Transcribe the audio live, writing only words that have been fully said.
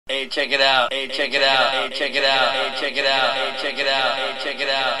Hey, check it out. Hey, check it out. Hey, check it out. Hey, check it out. Hey, check it out. Hey, check it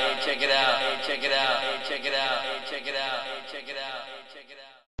out. Hey, check it out. Hey, check it out. Hey, check it out. Hey, check it out. Hey, check it out. Hey, check it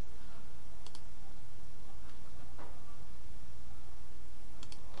out.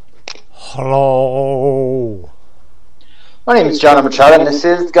 Hello. My name is John Machado, and this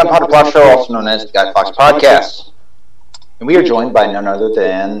is the Gunpowder Plot Show, also known as the Guy Fox Podcast. And we are joined by none other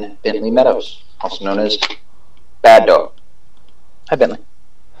than Bentley Meadows, also known as Bad Dog. Hi, Bentley.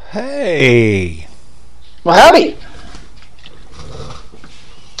 Hey. Well, howdy.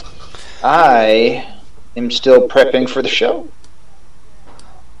 I am still prepping for the show.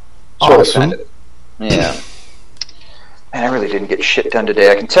 Awesome. Yeah. Man, I really didn't get shit done today,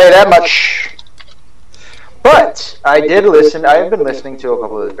 I can tell you that much. But I did listen. I have been listening to a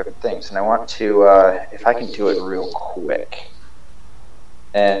couple of different things, and I want to, if I can do it real quick.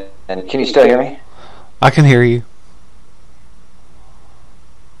 And can you still hear me? I can hear you.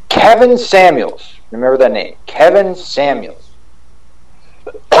 Kevin Samuels. Remember that name. Kevin Samuels.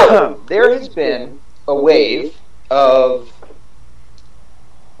 There has been a wave of,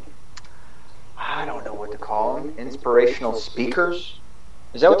 I don't know what to call them, inspirational speakers.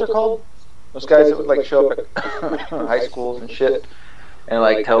 Is that what they're called? Those guys that would like show up at high schools and shit and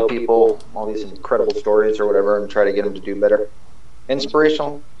like tell people all these incredible stories or whatever and try to get them to do better.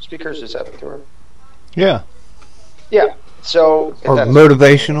 Inspirational speakers, is that what they were? Yeah. Yeah. So Or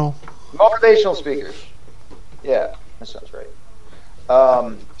motivational. Motivational speakers. Yeah, that sounds right.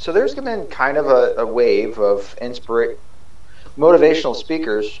 So there's been kind of a wave of motivational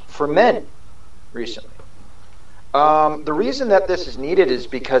speakers for men recently. The reason that this is needed is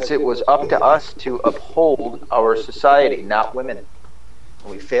because it was up to us to uphold our society, not women. And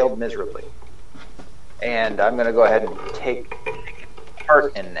we failed miserably. And I'm going to go ahead and take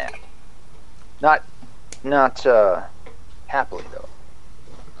part in that. Not happily, though.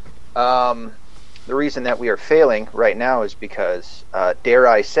 The reason that we are failing right now is because, dare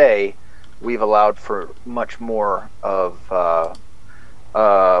I say, we've allowed for much more of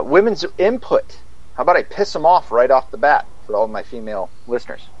women's input. How about I piss them off right off the bat for all of my female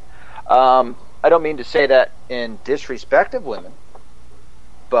listeners? I don't mean to say that in disrespect of women,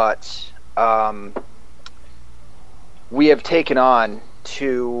 but we have taken on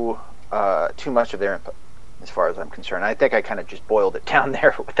too much of their input, as far as I'm concerned. I think I kind of just boiled it down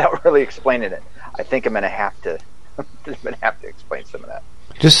there without really explaining it. I think I'm going to have to explain some of that.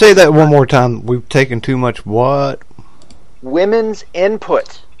 Just say that one more time. We've taken too much what? Women's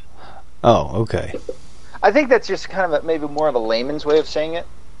input. Oh, okay. I think that's just kind of maybe more of a layman's way of saying it.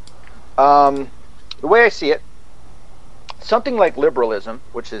 The way I see it, something like liberalism,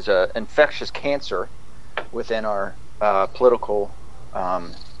 which is an infectious cancer within our political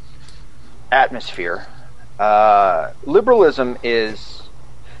atmosphere, liberalism is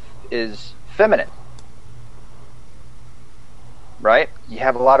feminine, right? You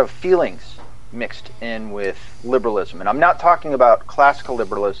have a lot of feelings mixed in with liberalism, and I'm not talking about classical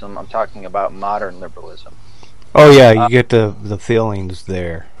liberalism. I'm talking about modern liberalism. Oh yeah, you get the feelings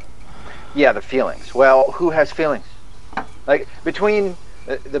there. Yeah, the feelings. Well, who has feelings? Like between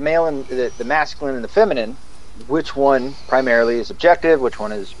the male and the masculine and the feminine, which one primarily is objective? Which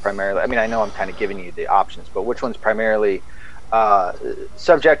one is primarily? I mean, I know I'm kind of giving you the options, but which one's primarily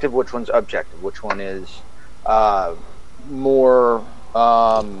subjective? Which one's objective? Which one is more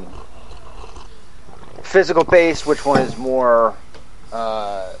physical based? Which one is more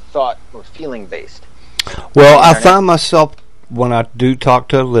thought or feeling based? Well, I find myself, when I do talk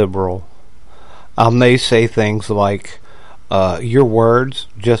to a liberal, I may say things like, your words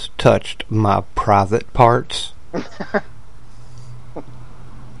just touched my private parts.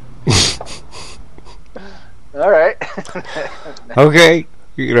 All right. Okay,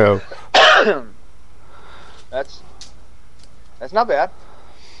 you know. That's not bad.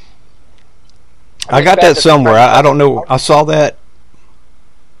 I got that somewhere. I don't know. I saw that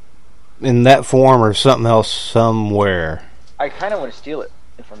in that form or something else somewhere. I kind of want to steal it,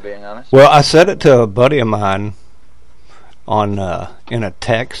 if I'm being honest. Well, I said it to a buddy of mine on in a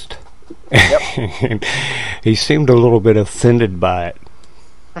text. Yep. And he seemed a little bit offended by it.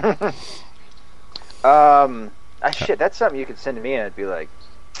 Shit, that's something you could send to me and I'd be like,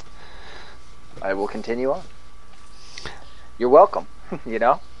 I will continue on. You're welcome, you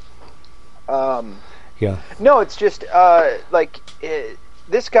know? Yeah. No, it's just,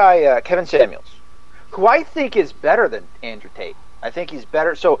 this guy, Kevin Samuels, who I think is better than Andrew Tate. I think he's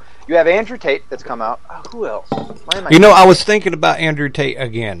better. So, you have Andrew Tate that's come out. Who else? I was thinking about Andrew Tate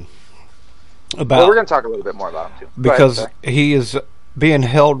again. Well, we're going to talk a little bit more about him, too. Because he is being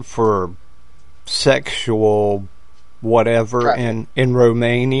held for sexual whatever Right. in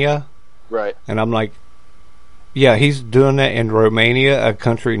Romania. Right. And I'm like, yeah, he's doing that in Romania, a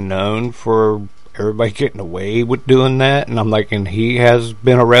country known for everybody getting away with doing that. And I'm like, and he has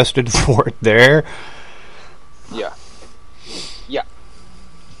been arrested for it there. Yeah. Yeah.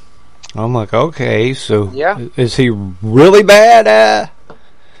 I'm like, okay, so Yeah. is he really bad?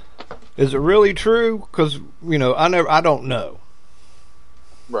 Is it really true? Because I don't know.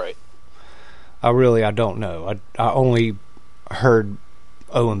 Right. I don't know. I only heard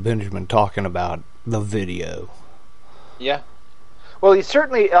Owen Benjamin talking about the video. Yeah. Well, he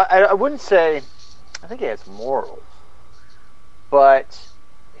certainly, I wouldn't say, I think he has morals, but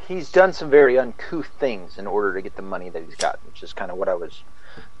he's done some very uncouth things in order to get the money that he's gotten, which is kind of what I was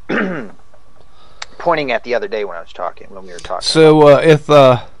pointing at the other day when we were talking. So if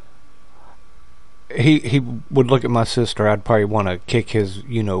he would look at my sister, I'd probably want to kick his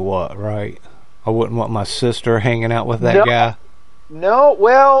you-know-what, right? I wouldn't want my sister hanging out with that guy. No,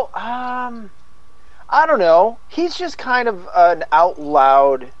 well, I don't know. He's just kind of an out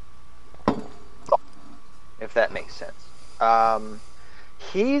loud, if that makes sense. As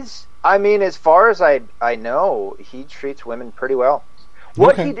far as I know, he treats women pretty well.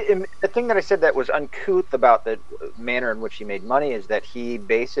 What Okay. he did, the thing that I said that was uncouth about the manner in which he made money is that he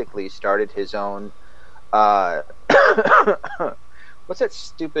basically started his own. What's that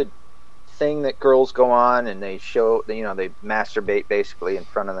stupid thing that girls go on and they show, they masturbate basically in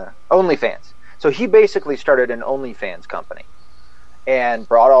front of the OnlyFans. So he basically started an OnlyFans company and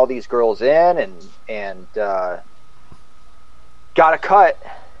brought all these girls in and got a cut,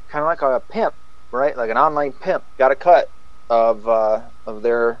 kind of like a pimp, right? Like an online pimp, got a cut of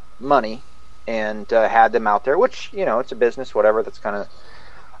their money and had them out there, which it's a business, whatever. That's kind of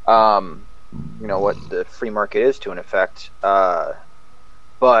what the free market is to an effect.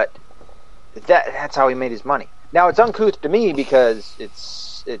 But that's how he made his money. Now it's uncouth to me because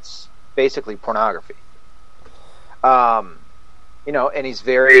it's basically pornography. And he's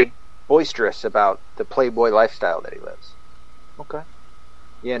very boisterous about the playboy lifestyle that he lives. Okay.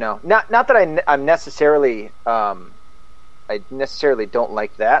 Not that I'm necessarily I necessarily don't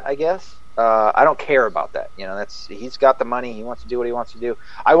like that, I guess. I don't care about that. He's got the money, he wants to do what he wants to do.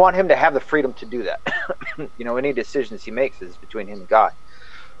 I want him to have the freedom to do that. Any decisions he makes is between him and God.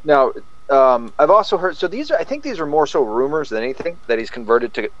 Now, I've also heard, so I think these are more so rumors than anything, that he's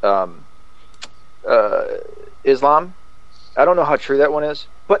converted to Islam. I don't know how true that one is.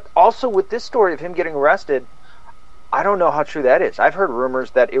 But also with this story of him getting arrested, I don't know how true that is. I've heard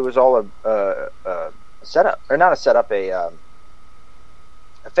rumors that it was all a setup, or not a setup, a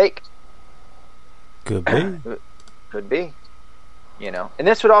fake. Could be. Could be. And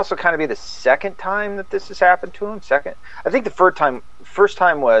this would also kind of be the second time that this has happened to him. I think the first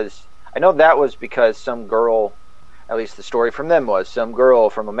time was, I know that was because some girl, at least the story from them was, some girl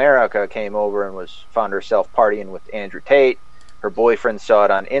from America came over and found herself partying with Andrew Tate. Her boyfriend saw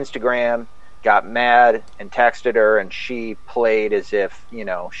it on Instagram, got mad and texted her, and she played as if,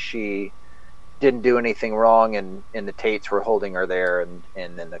 she didn't do anything wrong, and the Tates were holding her there, and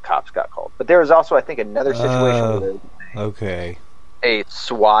then the cops got called. But there was also, I think, another situation where there was okay. a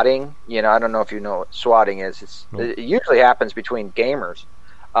swatting. I don't know if you know what swatting is. It usually happens between gamers,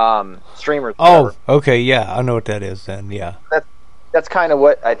 streamers. Oh, whatever. okay, yeah, I know what that is then, yeah. That's kind of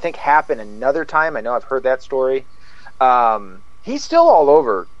what I think happened another time. I know I've heard that story. He's still all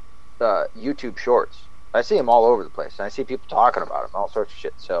over YouTube Shorts. I see him all over the place, and I see people talking about him, all sorts of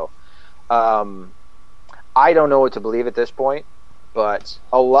shit. So I don't know what to believe at this point, but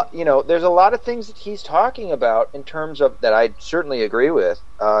there's a lot of things that he's talking about in terms of, that I certainly agree with,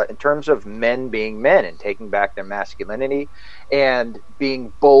 in terms of men being men and taking back their masculinity and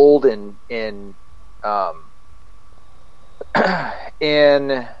being bold in in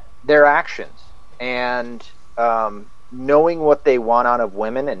their actions, and knowing what they want out of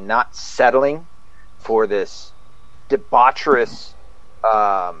women and not settling for this debaucherous,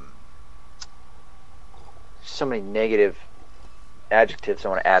 so many negative adjectives I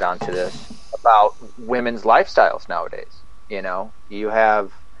want to add on to this about women's lifestyles nowadays. You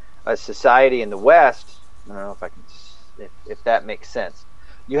have a society in the West. I don't know if that makes sense.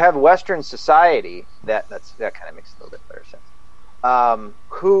 You have Western society that kind of makes a little bit better sense.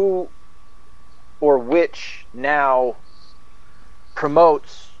 Which now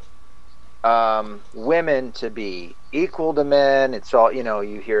promotes women to be equal to men. It's all,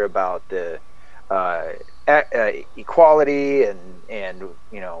 you hear about the equality and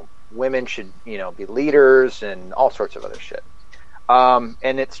women should be leaders and all sorts of other shit.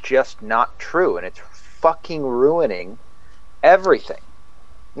 And it's just not true, and it's fucking ruining everything.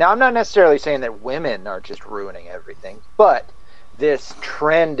 Now, I'm not necessarily saying that women are just ruining everything, but this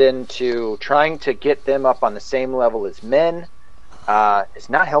trend into trying to get them up on the same level as men is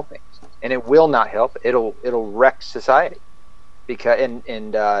not helping, and it will not help. It'll wreck society, because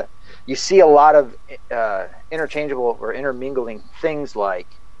and you see a lot of interchangeable or intermingling things like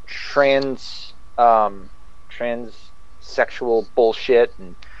transsexual bullshit,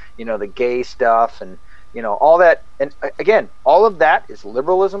 and the gay stuff, and all that. And again, all of that is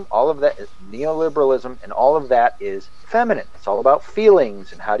liberalism, all of that is neoliberalism, and all of that is feminine. It's all about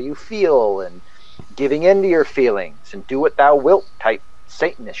feelings and how do you feel and giving in to your feelings and do what thou wilt type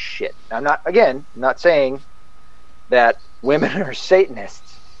Satanist shit. I'm not saying that women are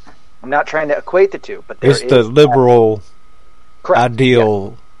Satanists. I'm not trying to equate the two, but it's the liberal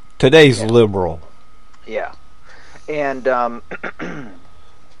ideal. Yeah. Today's liberal. Yeah. And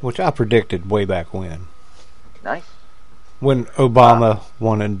which I predicted way back when. Nice. When Obama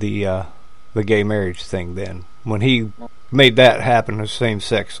wanted the gay marriage thing, then when he made that happen with same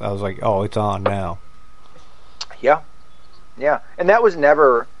sex, I was like, oh, it's on now. Yeah, and that was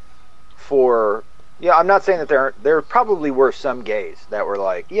never for. Yeah, I'm not saying that there probably were some gays that were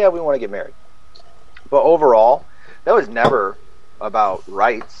like, yeah, we want to get married, but overall, that was never about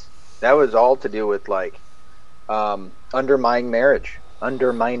rights. That was all to do with like undermining marriage.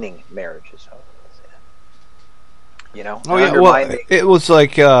 Undermining marriages. Oh yeah, well, it was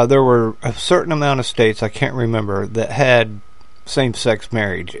like there were a certain amount of states, I can't remember, that had same-sex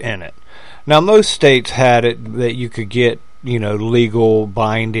marriage in it. Now, most states had it that you could get, legal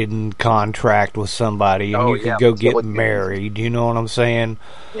binding contract with somebody, and you could go get married. You know what I'm saying?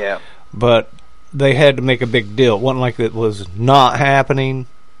 Yeah. But they had to make a big deal. It wasn't like it was not happening,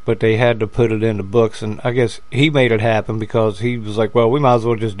 but they had to put it in the books. And I guess he made it happen because he was like, well, we might as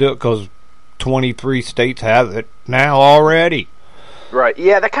well just do it because 23 states have it now already. Right.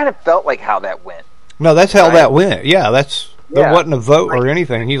 Yeah, that kind of felt like how that went. No, that's how that went. Yeah, there wasn't a vote or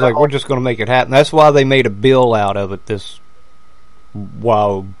anything. He's like, we're just going to make it happen. That's why they made a bill out of it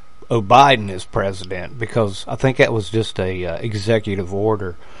while Biden is president, because I think that was just a executive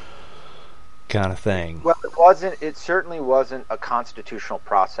order kind of thing. Well, it certainly wasn't a constitutional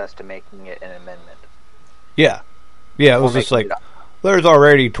process to making it an amendment. Yeah. Yeah, it was just like, there's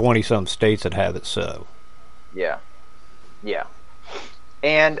already 20-some states that have it, so. Yeah.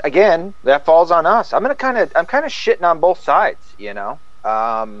 And again, that falls on us. I'm kind of shitting on both sides,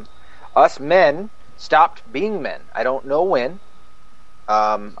 Us men stopped being men. I don't know when.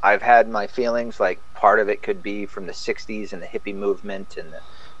 I've had my feelings, like part of it could be from the 60s and the hippie movement and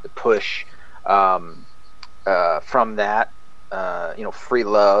the push from that, free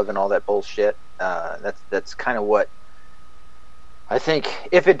love and all that bullshit. That's kind of what I think.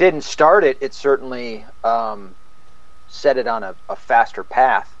 If it didn't start it, it certainly set it on a faster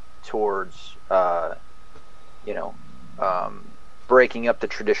path towards, breaking up the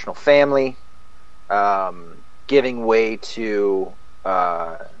traditional family, giving way to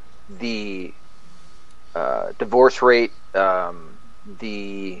the divorce rate,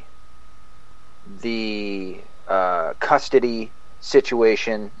 the custody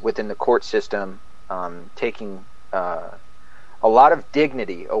situation within the court system, taking a lot of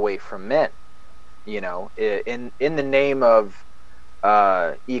dignity away from men, in the name of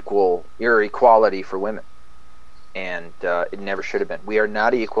equality for women. And it never should have been. We are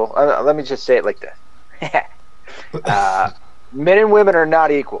not equal. Let me just say it like this. Men and women are not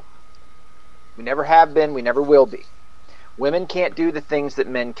equal. We never have been. We never will be. Women can't do the things that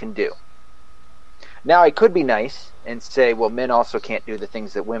men can do. Now, I could be nice and say, well, men also can't do the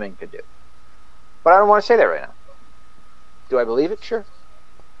things that women could do. But I don't want to say that right now. Do I believe it? Sure.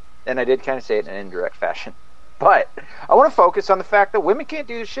 And I did kind of say it in an indirect fashion. But I want to focus on the fact that women can't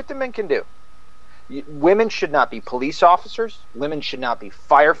do the shit that men can do. Women should not be police officers. Women should not be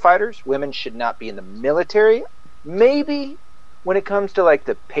firefighters. Women should not be in the military. Maybe when it comes to like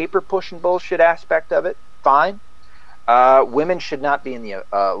the paper pushing bullshit aspect of it, fine. Women should not be in the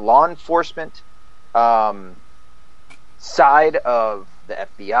law enforcement side of the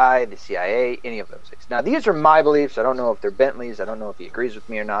FBI, the CIA, any of those things. Now, these are my beliefs. I don't know if they're Bentley's. I don't know if he agrees with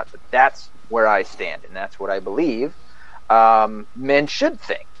me or not, but that's where I stand, and that's what I believe men should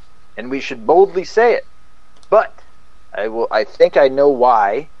think, and we should boldly say it. But I think I know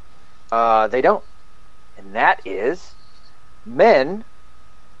why they don't, and that is men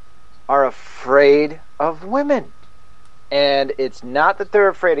are afraid of women. And it's not that they're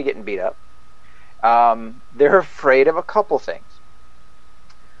afraid of getting beat up. They're afraid of a couple things.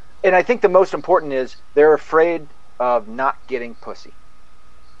 And I think the most important is they're afraid of not getting pussy.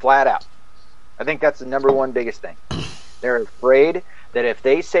 Flat out. I think that's the number one biggest thing. They're afraid that if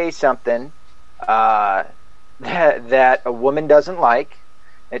they say something that a woman doesn't like,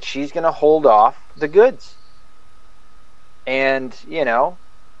 that she's going to hold off the goods. And, you know,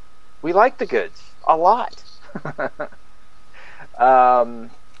 we like the goods a lot.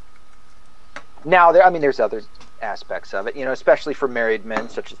 Now, there's other aspects of it, you know, especially for married men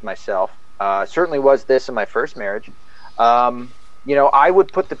such as myself. Certainly was this in my first marriage. You know, I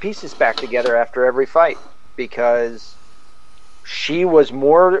would put the pieces back together after every fight because she was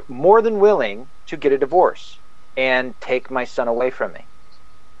more than willing to get a divorce and take my son away from me.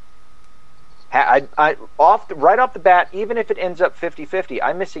 Right off the bat, even if it ends up 50-50,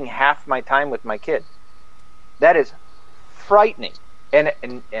 I'm missing half my time with my kid. That is frightening. And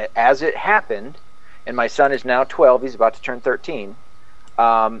as it happened, and my son is now 12, he's about to turn 13.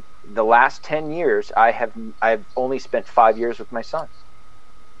 The last 10 years, I've only spent 5 years with my son,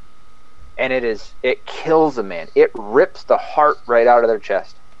 and it kills a man. It rips the heart right out of their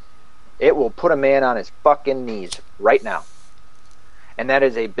chest. It will put a man on his fucking knees right now, and that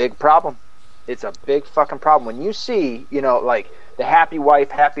is a big problem. It's a big fucking problem when you see, you know, like the happy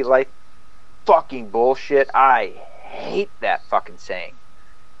wife, happy life, fucking bullshit. I hate that fucking saying.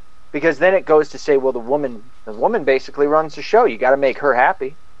 Because then it goes to say, well, the woman basically runs the show. You got to make her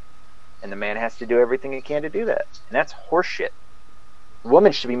happy, and the man has to do everything he can to do that. And that's horseshit. The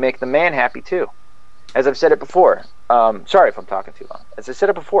woman should be making the man happy too. As I've said it before. Sorry if I'm talking too long. As I said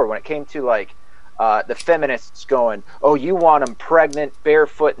it before, when it came to like the feminists going, "Oh, you want them pregnant,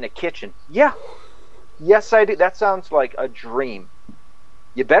 barefoot in the kitchen?" Yeah, yes, I do. That sounds like a dream.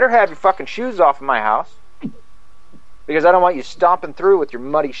 You better have your fucking shoes off in my house. Because I don't want you stomping through with your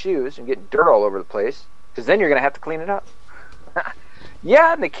muddy shoes and getting dirt all over the place. Because then you're going to have to clean it up.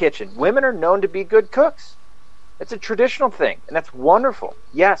 Yeah, in the kitchen. Women are known to be good cooks. It's a traditional thing. And that's wonderful.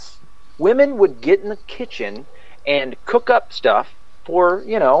 Yes. Women would get in the kitchen and cook up stuff for,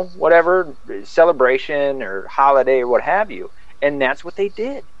 you know, whatever celebration or holiday or what have you. And that's what they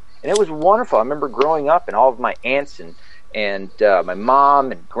did. And it was wonderful. I remember growing up and all of my aunts and my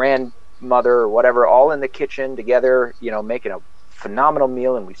mom and grandmother or whatever, all in the kitchen together, you know, making a phenomenal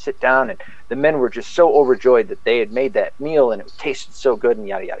meal, and we sit down, and the men were just so overjoyed that they had made that meal, and it tasted so good, and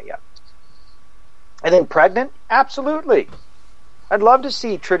yada, yada, yada. And then pregnant? Absolutely. I'd love to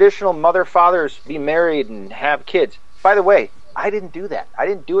see traditional mother-fathers be married and have kids. By the way, I didn't do that. I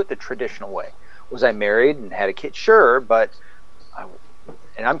didn't do it the traditional way. Was I married and had a kid? Sure, but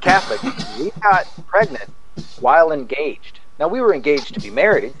and I'm Catholic. We got pregnant while engaged. Now, we were engaged to be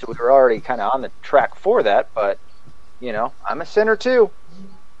married, so we were already kind of on the track for that, but, you know, I'm a sinner too.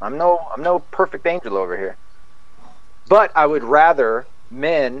 I'm no perfect angel over here. But I would rather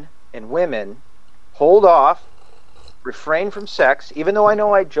men and women hold off, refrain from sex, even though I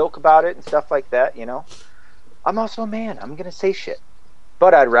know I joke about it and stuff like that, you know. I'm also a man. I'm going to say shit.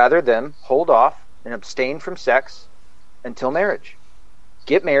 But I'd rather them hold off and abstain from sex until marriage.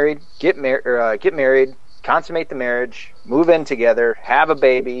 Get married, consummate the marriage, move in together, have a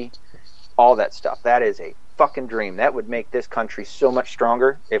baby, all that stuff. That is a fucking dream. That would make this country so much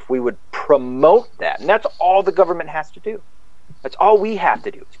stronger if we would promote that. And that's all the government has to do. That's all we have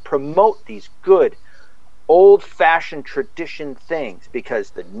to do is promote these good, old-fashioned tradition things, because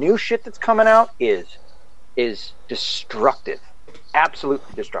the new shit that's coming out is destructive.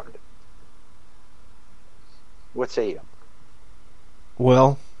 Absolutely destructive. What say you?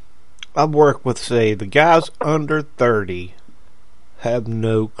 Well, I've worked with, say, the guys under 30 have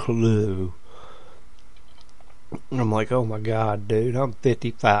no clue. And I'm like, oh my God, dude, I'm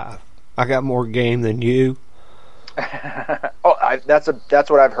 55. I got more game than you. That's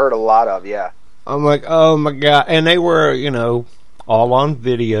what I've heard a lot of, yeah. I'm like, oh my God. And they were, you know, all on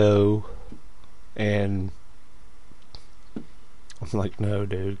video. And I'm like, no,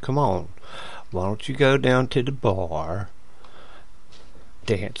 dude, come on. Why don't you go down to the bar,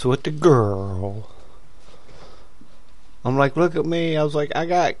 dance with the girl? I'm like, look at me. I was like, I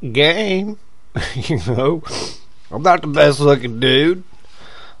got game. You know, I'm not the best looking dude.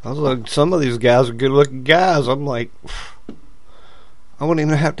 I was like, some of these guys are good looking guys. I'm like, I wouldn't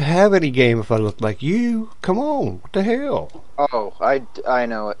even have to have any game if I looked like you. Come on, what the hell? Oh, I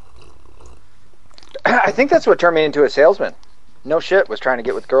know it. I think that's what turned me into a salesman. No shit, was trying to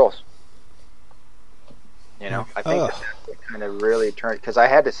get with girls. You know, I think that kind of really turned, because I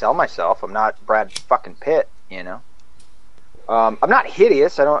had to sell myself. I'm not Brad fucking Pitt, you know. I'm not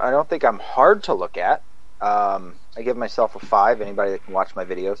hideous. I don't think I'm hard to look at. I give myself a 5. Anybody that can watch my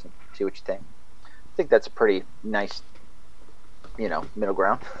videos and see what you think. I think that's a pretty nice, you know, middle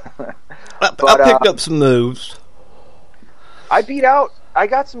ground. But I picked up some moves. I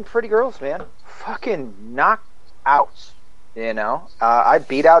got some pretty girls, man. Fucking knocked outs. You know, I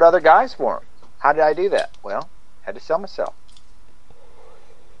beat out other guys for them. How did I do that? Well, had to sell myself.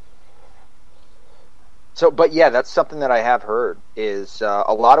 So, but yeah, that's something that I have heard is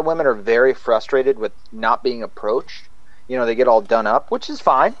a lot of women are very frustrated with not being approached. You know, they get all done up, which is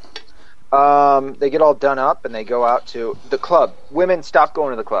fine. They get all done up and they go out to the club. Women, stop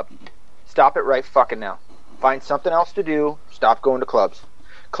going to the club. Stop it right fucking now. Find something else to do. Stop going to clubs.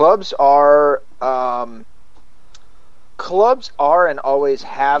 Clubs are and always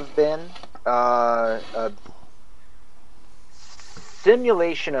have been a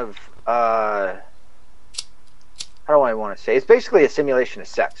simulation of how do I want to say? It's basically a simulation of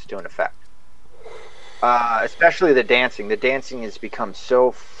sex to an effect. Especially the dancing. The dancing has become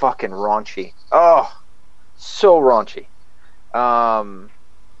so fucking raunchy. Oh, so raunchy. I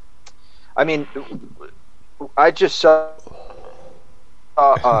mean, I just saw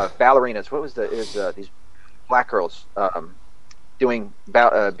ballerinas. What was these black girls doing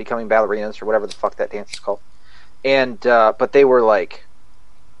becoming ballerinas or whatever the fuck that dance is called? And but they were like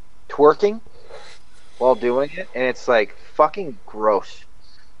twerking while doing it, and it's like fucking gross.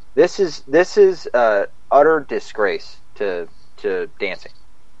 This is utter disgrace to dancing.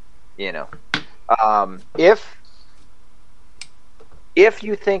 You know, if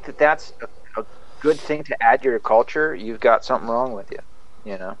you think that that's a good thing to add to your culture, you've got something wrong with you.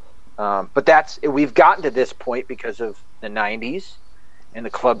 You know, but we've gotten to this point because of the '90s and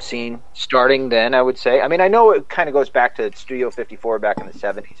the club scene starting then. I would say. I mean, I know it kind of goes back to Studio 54 back in the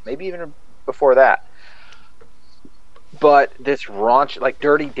 '70s, maybe even before that. But this raunch, like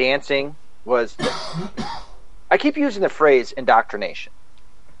Dirty Dancing, was. I keep using the phrase indoctrination,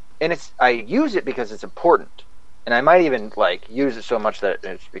 and I use it because it's important, and I might even like use it so much that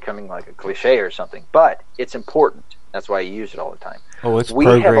it's becoming like a cliche or something. But it's important. That's why I use it all the time. Oh, it's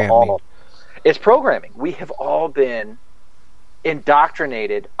programming. It's programming. We have all been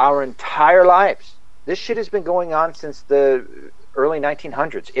indoctrinated our entire lives. This shit has been going on since the early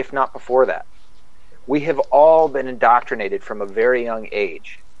 1900s, if not before that. We have all been indoctrinated from a very young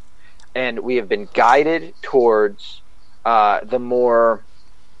age, and we have been guided towards the more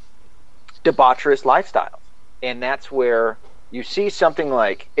debaucherous lifestyle. And that's where you see something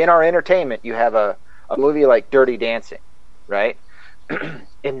like, in our entertainment, you have a movie like Dirty Dancing, right?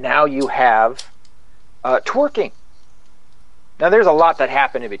 And now you have twerking. Now, there's a lot that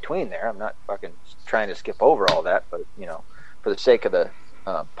happened in between there. I'm not fucking trying to skip over all that, but, you know, for the sake of the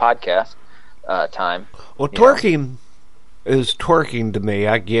podcast time. Well, twerking is twerking to me.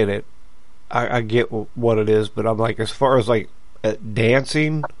 I get it. I get what it is, but I'm like, as far as like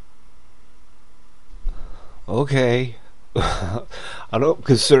dancing, okay. I don't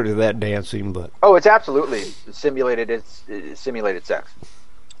consider that dancing, but it's absolutely simulated. It's simulated sex.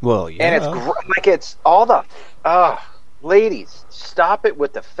 Well, yeah, and it's it's all the ladies. Stop it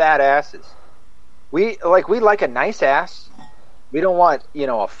with the fat asses. We like a nice ass. We don't want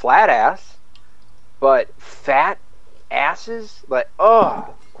a flat ass, but fat asses like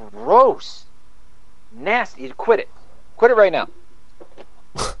gross, nasty. Quit it right now.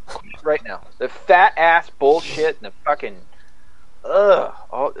 Right now, the fat ass bullshit and the fucking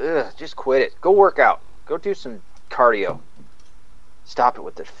just quit it. Go work out. Go do some cardio. Stop it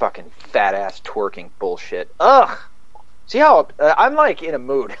with the fucking fat ass twerking bullshit. Ugh. See how I'm like in a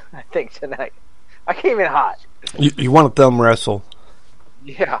mood? I think tonight I came in hot. You want to thumb wrestle?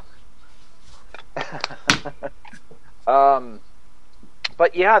 Yeah. But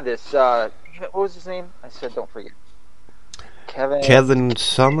yeah, this what was his name? I said don't forget. Kevin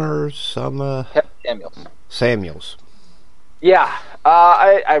Samuels. Yeah,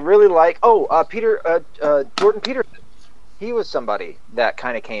 I really like. Jordan Peterson. He was somebody that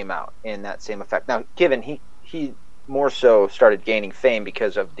kind of came out in that same effect. Now, given he more so started gaining fame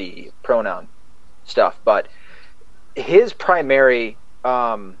because of the pronoun stuff, but his primary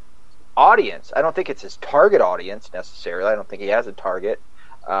audience, I don't think it's his target audience necessarily. I don't think he has a target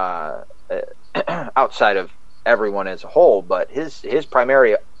outside of everyone as a whole, but his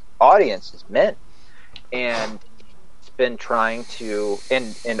primary audience is men, and he's been trying to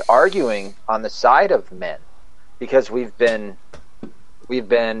and arguing on the side of men because we've been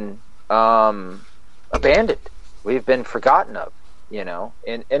abandoned, we've been forgotten of,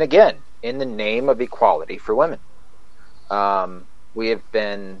 and again, in the name of equality for women, we have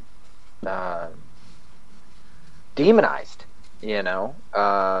been demonized. You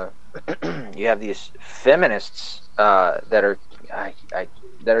have these feminists that are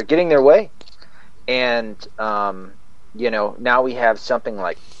getting their way, and now we have something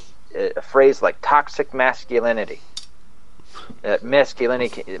like a phrase like toxic masculinity. that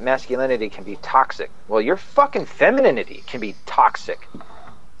masculinity can be toxic. Well, your fucking femininity can be toxic.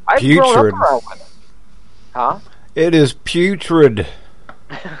 I've Putrid. grown up around women. Huh? It is putrid.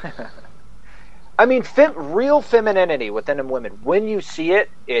 I mean, real femininity within women. When you see it,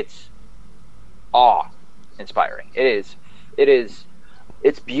 it's awe-inspiring. It's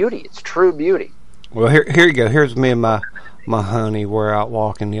beauty. It's true beauty. Well, here you go. Here's me and my honey. We're out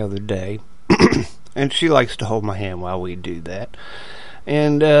walking the other day, and she likes to hold my hand while we do that.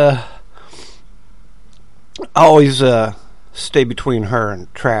 And I always stay between her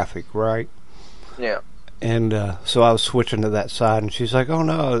and traffic, right? Yeah. And so I was switching to that side, and she's like, "Oh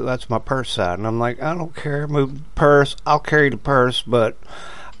no, that's my purse side." And I'm like, "I don't care. Move the purse. I'll carry the purse, but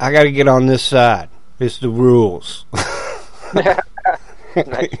I got to get on this side. It's the rules."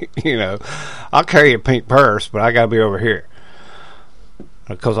 You know, I'll carry a pink purse, but I got to be over here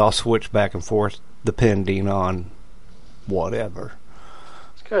because I'll switch back and forth depending on whatever.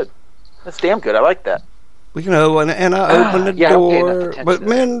 It's good. That's damn good. I like that. You know, and I open the door, but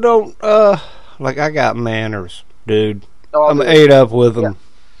men don't. Like, I got manners, dude. I'm ate up with them.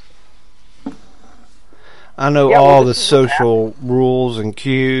 Yeah. I know all the social rules and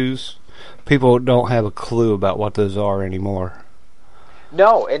cues. People don't have a clue about what those are anymore.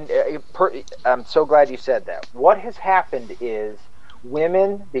 No, and I'm so glad you said that. What has happened is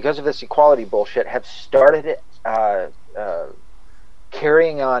women, because of this equality bullshit, have started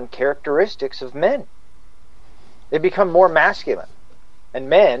carrying on characteristics of men. They become more masculine. And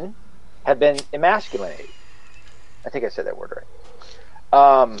men have been emasculated. I think I said that word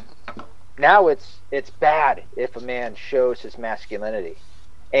right. Now it's bad if a man shows his masculinity,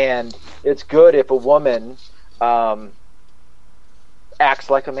 and it's good if a woman acts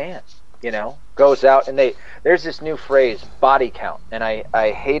like a man. You know, goes out and there's this new phrase, body count, and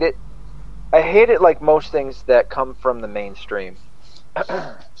I hate it. I hate it like most things that come from the mainstream.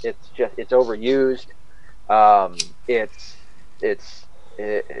 It's overused.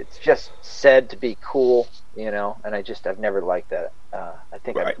 It's just said to be cool, you know, and I've never liked that. I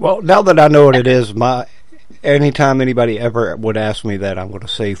think right. Well, now that I know what it is, anytime anybody ever would ask me that, I'm going to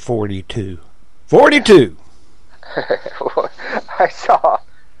say 42. 42. I saw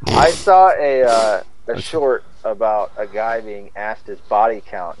a short about a guy being asked his body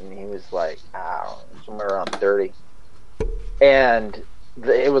count, and he was like, I don't know, somewhere around 30, and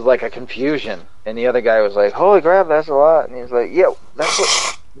it was like a confusion, and the other guy was like, holy crap, that's a lot. And he was like, yeah,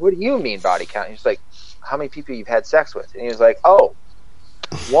 that's what do you mean body count? And he was like, how many people you've had sex with? And he was like, oh,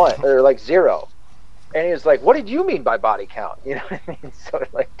 1 or like 0. And he was like, what did you mean by body count? You know what I mean? So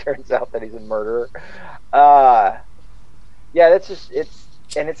it like turns out that he's a murderer. Yeah, that's just it's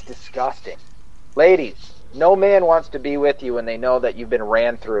disgusting. Ladies, no man wants to be with you when they know that you've been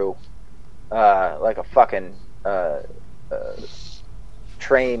ran through like a fucking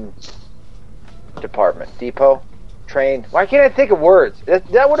train depot. Why can't I think of words?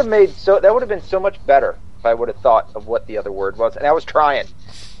 That would have been so much better if I would have thought of what the other word was. And I was trying.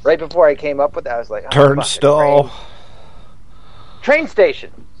 Right before I came up with that, I was like, turnstile. Train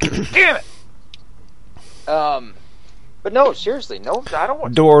station. Damn it. But no, seriously, no, I don't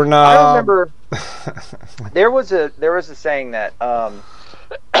want doorknob. I remember there was a saying that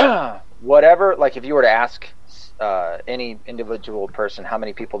whatever, like if you were to ask any individual person how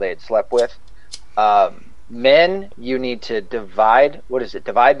many people they had slept with, men, you need to divide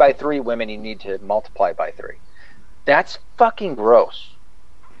by 3. Women, you need to multiply by 3. That's fucking gross.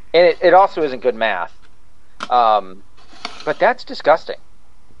 And it also isn't good math. But that's disgusting.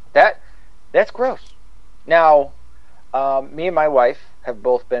 That's gross. Now, me and my wife have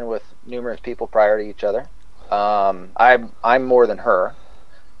both been with numerous people prior to each other. I'm more than her.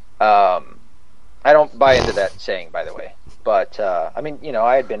 I don't buy into that saying, by the way. But I mean, you know,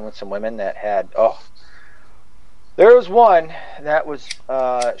 I had been with some women that had there was one that was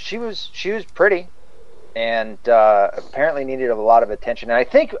she was pretty, and apparently needed a lot of attention. And I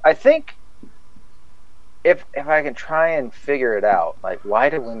think if I can try and figure it out, like, why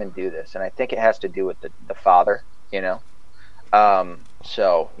do women do this? And I think it has to do with the father, you know.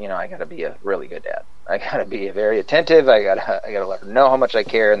 So, you know, I got to be a really good dad. I got to be very attentive. I got to let her know how much I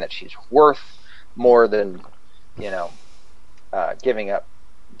care and that she's worth more than, you know, giving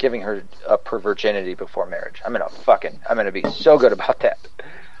her up her virginity before marriage. I'm gonna be so good about that.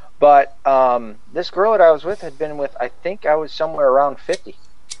 But this girl that I was with had been with, I think I was somewhere around 50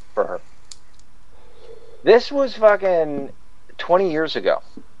 for her. This was fucking 20 years ago.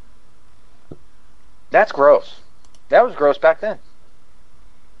 That's gross. That was gross back then.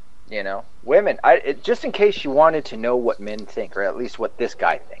 You know, women. Just in case you wanted to know what men think, or at least what this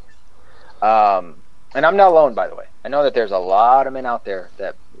guy thinks. And I'm not alone, by the way. I know that there's a lot of men out there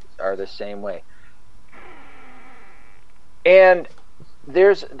that are the same way. And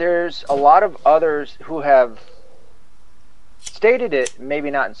there's a lot of others who have stated it,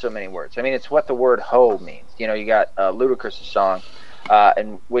 maybe not in so many words. I mean, it's what the word hoe means. You know, you got Ludacris' song,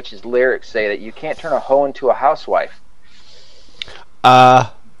 in which his lyrics say that you can't turn a hoe into a housewife.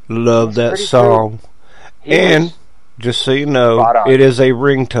 I love that song. And just so you know, it is a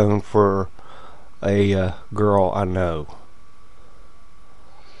ringtone for a girl I know.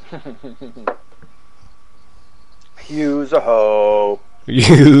 Use a hoe.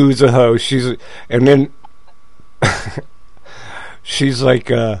 Use a hoe. And then she's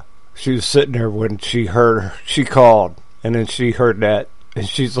like, she was sitting there when she called, and then she heard that, and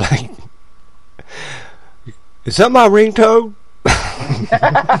she's like, "Is that my ringtone?"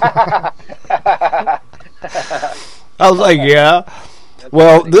 I was like, "Yeah."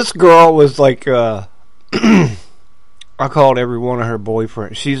 Well, this girl was like, I called every one of her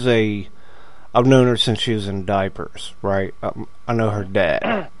boyfriends. I've known her since she was in diapers, right? I know her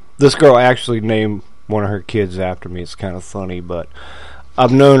dad. This girl actually named one of her kids after me. It's kind of funny, but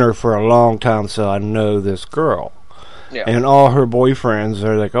I've known her for a long time, so I know this girl. Yeah. And all her boyfriends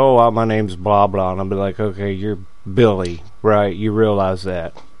are like, "Oh, my name's blah blah," and I'll be like, "Okay, you're Billy, right? You realize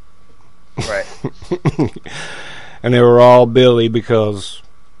that, right?" And they were all Billy because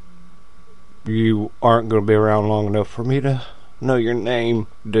you aren't going to be around long enough for me to know your name,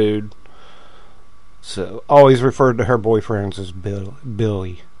 dude. So, always referred to her boyfriends as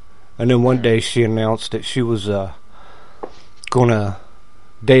Billy. And then one day she announced that she was going to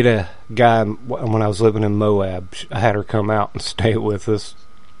date a guy when I was living in Moab. I had her come out and stay with us.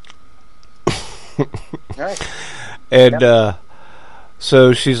 Nice. And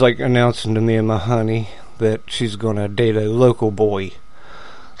so she's like announcing to me and my honey that she's going to date a local boy.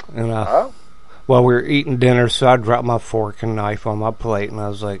 And while we were eating dinner, so I dropped my fork and knife on my plate, and I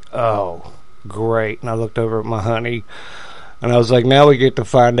was like, "Oh, great." And I looked over at my honey, and I was like, "Now we get to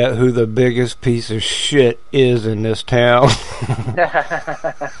find out who the biggest piece of shit is in this town."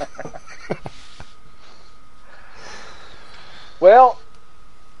 Well,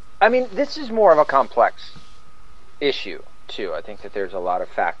 I mean, this is more of a complex issue, too. I think that there's a lot of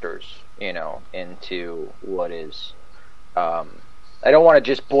factors, into what is... I don't want to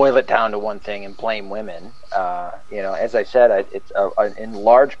just boil it down to one thing and blame women. As I said, it's in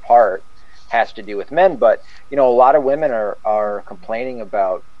large part has to do with men, but a lot of women are complaining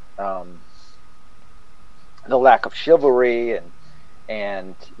about the lack of chivalry,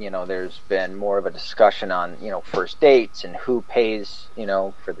 and there's been more of a discussion on first dates and who pays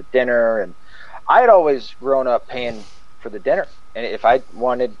for the dinner. And I had always grown up paying for the dinner, and if I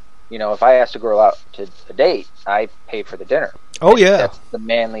wanted, if I asked a girl out to a date, I paid for the dinner. Oh yeah, that's the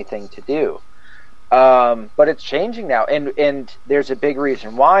manly thing to do. But it's changing now, and there's a big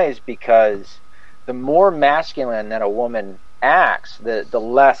reason why is because the more masculine that a woman acts, the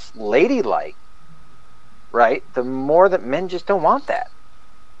less ladylike, right? The more that men just don't want that.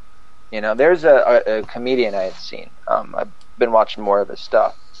 There's a comedian I had seen. I've been watching more of his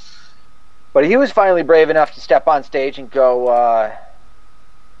stuff, but he was finally brave enough to step on stage and go,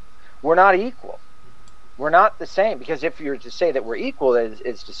 "We're not equal. We're not the same." Because if you're to say that we're equal,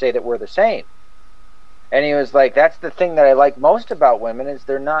 is to say that we're the same. And he was like, "That's the thing that I like most about women is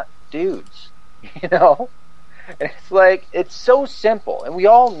they're not dudes." And it's like, it's so simple, and we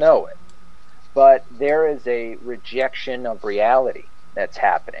all know it. But there is a rejection of reality that's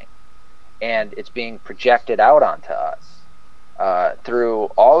happening, and it's being projected out onto us through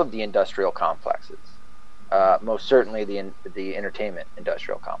all of the industrial complexes. Most certainly the entertainment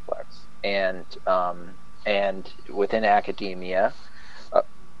industrial complex, and within academia,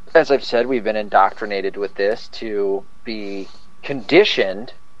 as I've said, we've been indoctrinated with this to be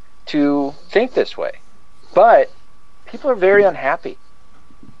conditioned to think this way. But people are very unhappy.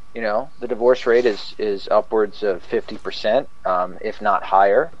 The divorce rate is upwards of 50%, if not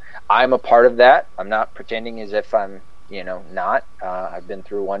higher. I'm a part of that. I'm not pretending as if I'm, not. I've been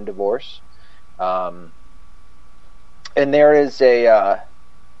through one divorce. And there is a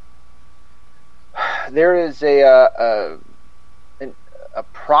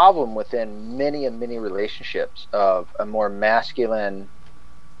problem within many and many relationships of a more masculine,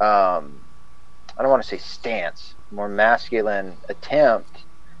 I don't want to say stance, more masculine attempt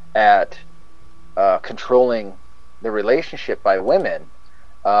at controlling the relationship by women,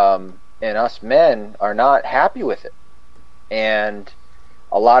 and us men are not happy with it. And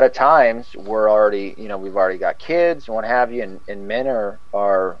a lot of times we're already, we've already got kids and what have you, and men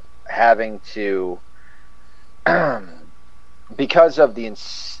are having to because of the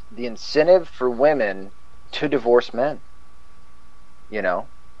the incentive for women to divorce men.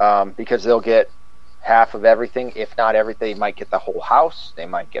 Because they'll get half of everything, if not everything. They might get the whole house. They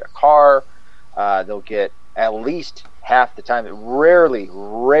might get a car. They'll get at least half the time.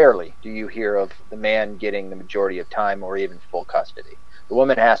 Rarely do you hear of the man getting the majority of time or even full custody. The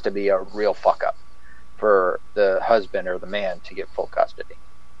woman has to be a real fuck up for the husband or the man to get full custody.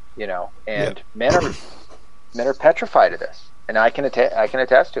 And men are petrified of this, and I can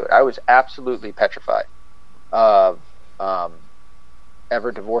attest to it. I was absolutely petrified of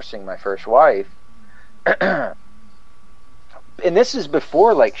ever divorcing my first wife. And this is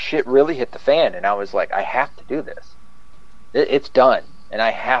before like shit really hit the fan, and I was like, I have to do this. It's done, and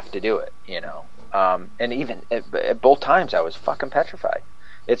I have to do it. And even at both times, I was fucking petrified.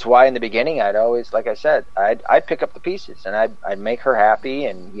 It's why in the beginning, I'd always, like I said, I'd pick up the pieces, and I'd make her happy,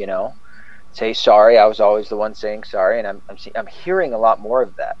 and say sorry. I was always the one saying sorry, and I'm hearing a lot more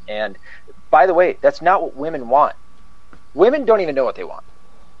of that. And by the way, that's not what women want. Women don't even know what they want.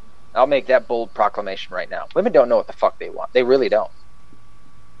 I'll make that bold proclamation right now. Women don't know what the fuck they want. They really don't.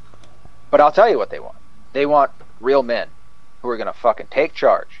 But I'll tell you what they want. They want real men who are going to fucking take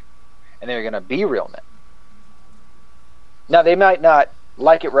charge, and they're going to be real men. Now, they might not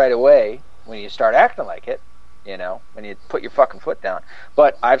like it right away when you start acting like it, when you put your fucking foot down.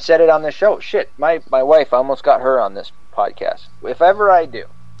 But I've said it on this show. Shit, my wife, I almost got her on this podcast. If ever I do,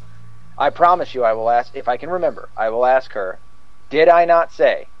 I promise you I will ask, if I can remember, I will ask her, did I not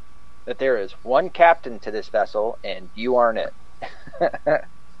say that there is one captain to this vessel and you aren't it?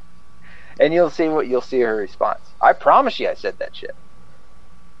 And you'll see her response. I promise you I said that shit.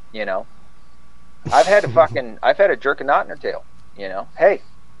 I've had a jerk a knot in her tail. Hey,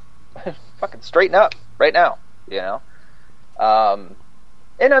 fucking straighten up right now.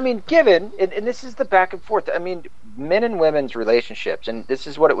 And I mean, given, and this is the back and forth. I mean, men and women's relationships, and this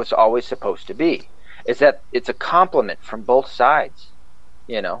is what it was always supposed to be, is that it's a compliment from both sides.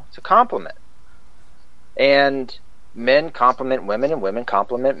 It's a compliment. And men compliment women and women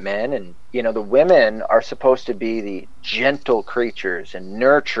compliment men, and the women are supposed to be the gentle creatures and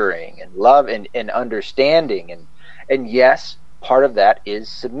nurturing and love and understanding, and yes, part of that is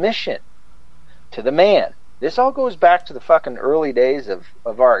submission to the man. This all goes back to the fucking early days of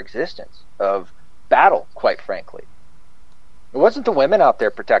our existence, of battle, quite frankly. It wasn't the women out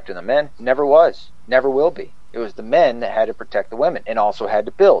there protecting the men. Never was. Never will be. It was the men that had to protect the women and also had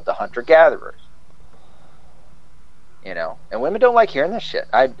to build, the hunter-gatherers. And women don't like hearing this shit.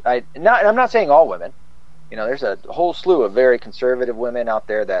 I'm not saying all women. There's a whole slew of very conservative women out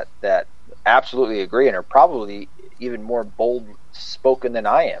there that absolutely agree and are probably even more bold spoken than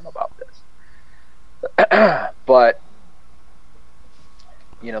I am about this. But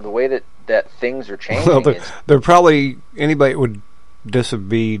the way that things are changing, they're probably, anybody would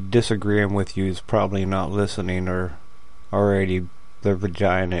be disagreeing with you is probably not listening, or already their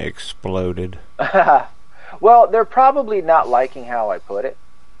vagina exploded. Well, they're probably not liking how I put it,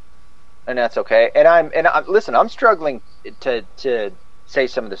 and that's okay. And listen, I'm struggling to say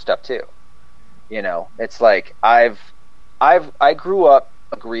some of this stuff too. It's like I grew up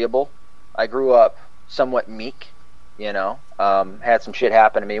agreeable. I grew up somewhat meek. Had some shit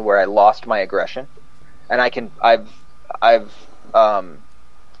happen to me where I lost my aggression, and I've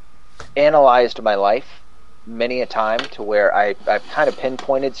analyzed my life many a time to where I've kind of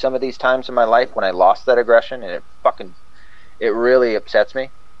pinpointed some of these times in my life when I lost that aggression, and it really upsets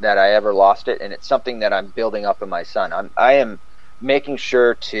me that I ever lost it, and it's something that I'm building up in my son. I am making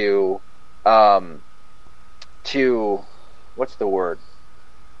sure to what's the word?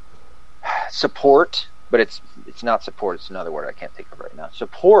 Support, but it's not support, it's another word I can't think of right now.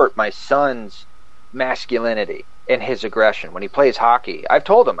 Support my son's masculinity and his aggression. When he plays hockey, I've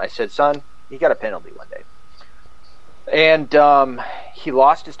told him, I said, son, he got a penalty one day. And he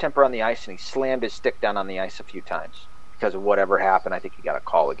lost his temper on the ice, and he slammed his stick down on the ice a few times because of whatever happened. I think he got a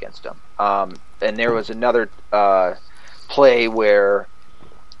call against him. And there was another play where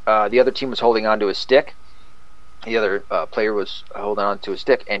the other team was holding on to his stick. The other player was holding on to his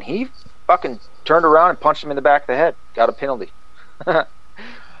stick, and he fucking turned around and punched him in the back of the head. Got a penalty.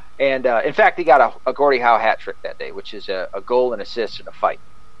 And in fact, he got a Gordie Howe hat trick that day, which is a goal and assist in a fight.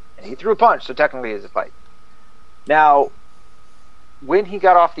 And he threw a punch, so technically it's a fight. Now, when he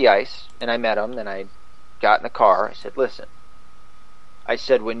got off the ice, and I met him, and I got in the car, I said, listen, I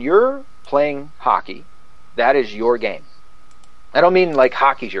said, when you're playing hockey, that is your game. I don't mean like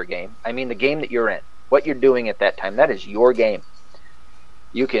hockey's your game. I mean the game that you're in. What you're doing at that time, that is your game.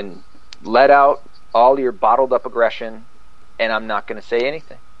 You can let out all your bottled up aggression, and I'm not going to say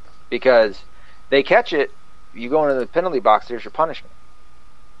anything. Because they catch it, you go into the penalty box, there's your punishment.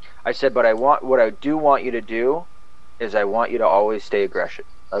 I said, but what I do want you to do is I want you to always stay aggressive.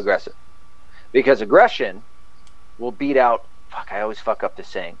 Because aggression will beat out, I always fuck up the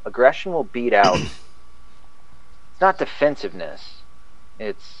saying. Aggression will beat out, it's not defensiveness.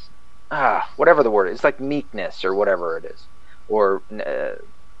 It's, whatever the word is. It's like meekness or whatever it is. Or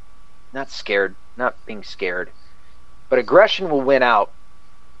not scared, not being scared. But aggression will win out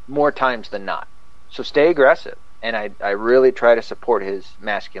more times than not. So stay aggressive. And I really try to support his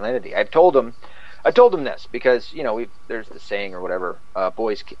masculinity. I told him this because, you know, there's the saying or whatever,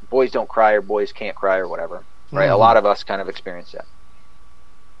 boys don't cry or boys can't cry or whatever, right? A lot of us kind of experience that.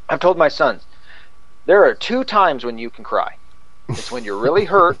 I've told my sons, there are 2 times when you can cry. It's when you're really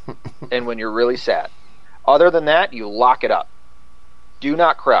hurt and when you're really sad. Other than that, you lock it up. Do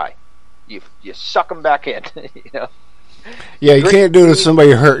not cry. You suck them back in, you know? Yeah, you can't do it if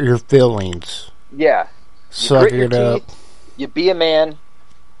somebody hurt your feelings. Yeah. Suck it up. You be a man,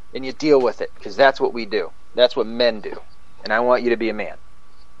 and you deal with it, because that's what we do. That's what men do. And I want you to be a man.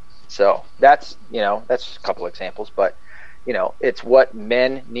 So that's a couple examples, but, you know, it's what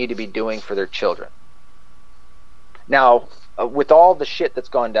men need to be doing for their children. Now, with all the shit that's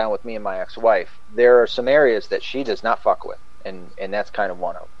gone down with me and my ex-wife, there are some areas that she does not fuck with, and that's kind of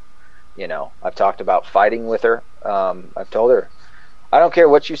one of them. You know, I've talked about fighting with her. I've told her, I don't care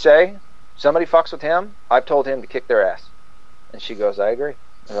what you say. Somebody fucks with him, I've told him to kick their ass. And she goes, I agree.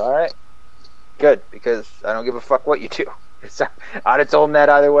 I go, all right, good, because I don't give a fuck what you do. I'd have told him that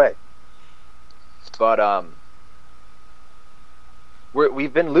either way. But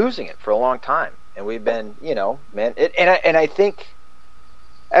we've been losing it for a long time, and we've been, you know, man. And I think,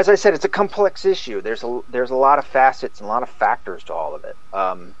 as I said, it's a complex issue. There's a lot of facets and a lot of factors to all of it.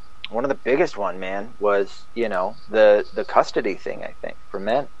 One of the biggest one, man, was, you know, the custody thing, I think, for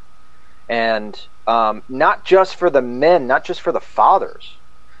men. And not just for the men, not just for the fathers,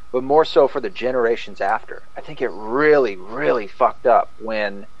 but more so for the generations after. I think it really, really fucked up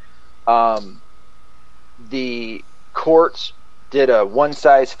when the courts did a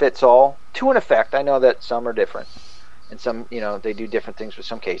one-size-fits-all, to an effect. I know that some are different, and some, you know, they do different things with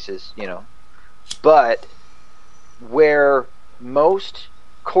some cases, you know. But where most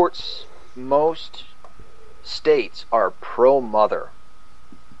courts, most states are pro-mother,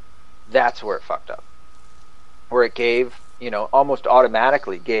 that's where it fucked up. Where it gave, you know, almost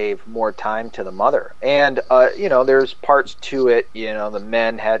automatically gave more time to the mother. And, you know, there's parts to it, you know, the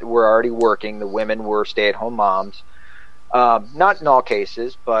men were already working, the women were stay-at-home moms. Not in all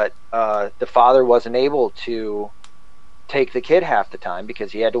cases, but the father wasn't able to take the kid half the time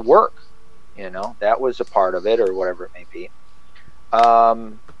because he had to work. You know, that was a part of it, or whatever it may be.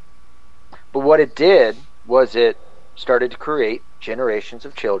 But what it did was it started to create generations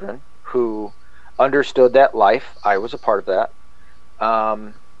of children who understood that life. I was a part of that,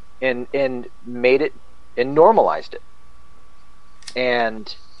 and made it and normalized it,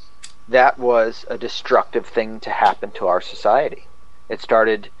 and that was a destructive thing to happen to our society.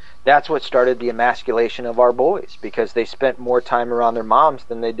 That's what started the emasculation of our boys, because they spent more time around their moms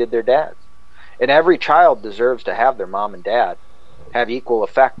than they did their dads. And every child deserves to have their mom and dad have equal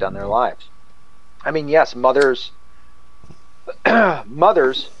effect on their lives. I mean, yes, mothers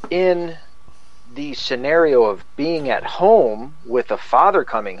in the scenario of being at home with a father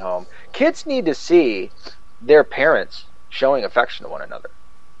coming home, kids need to see their parents showing affection to one another.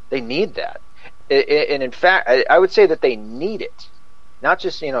 They need that. And in fact, I would say that they need it. Not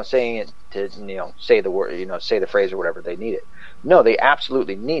just, you know, saying it to, you know, say the word, you know, say the phrase or whatever, they need it. No, they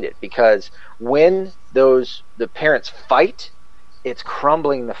absolutely need it, because when the parents fight, it's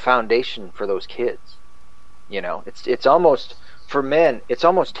crumbling the foundation for those kids. You know, it's almost, for men, it's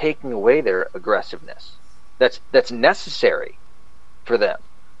almost taking away their aggressiveness. That's necessary for them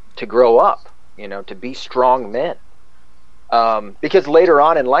to grow up, you know, to be strong men. Because later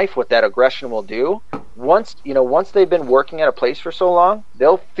on in life, what that aggression will do, once they've been working at a place for so long,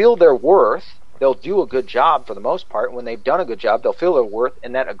 they'll feel their worth. They'll do a good job for the most part. When they've done a good job, they'll feel their worth,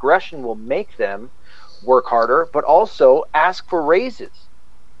 and that aggression will make them work harder, but also ask for raises.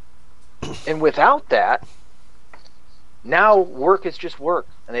 And without that, now work is just work,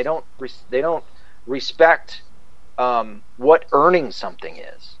 and they don't respect what earning something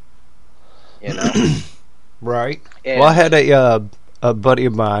is. You know. Right. And, well, I had a buddy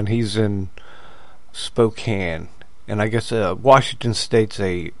of mine. He's in Spokane, and I guess Washington State's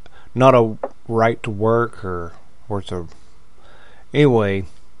not a right to work, or it's a, anyway.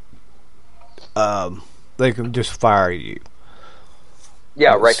 They can just fire you.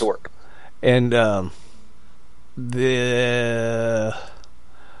 Yeah, right to work. And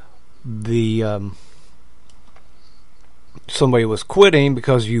somebody was quitting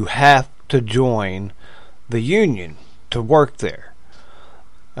because you have to join the union to work there.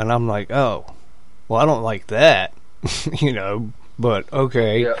 And I'm like, oh, well, I don't like that, but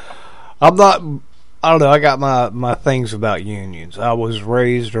okay. Yeah. I don't know, I got my things about unions. I was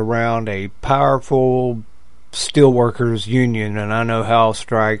raised around a powerful steelworkers union, and I know how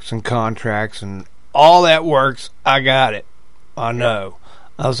strikes and contracts and all that works. I got it. I know.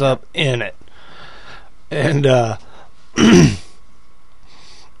 I was up in it. And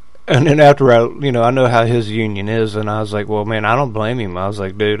and then after I know how his union is, and I was like, well, man, I don't blame him. I was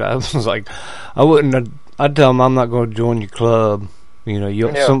like, dude, I'd tell him I'm not going to join your club. One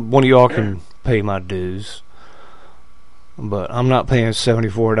of y'all can pay my dues, but I'm not paying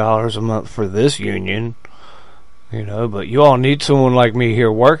 $74 a month for this union. But you all need someone like me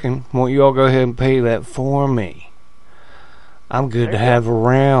here working. Won't you all go ahead and pay that for me? I'm good to have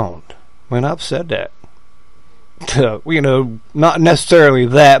around. Man, I've said that. Not necessarily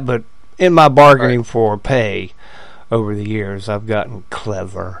that, but in my bargaining for pay over the years, I've gotten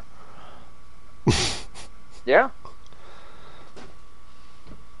clever. Yeah.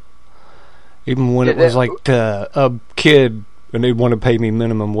 Even when it was like a kid and they'd want to pay me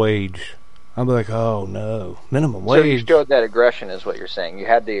minimum wage, I'd be like, oh no, minimum wage. So you showed that aggression, is what you're saying. You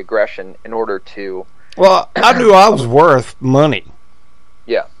had the aggression in order to... Well, I knew I was worth money.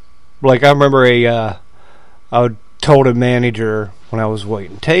 Yeah. Like, I remember I told a manager when I was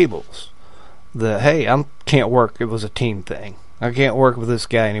waiting tables that, hey, I can't work. It was a team thing. I can't work with this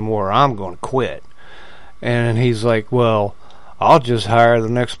guy anymore. I'm going to quit. And he's like, well, I'll just hire the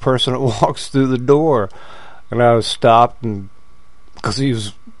next person that walks through the door. And I was stopped, and because he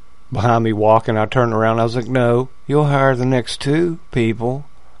was behind me walking, I turned around. I was like, no, you'll hire the next 2 people,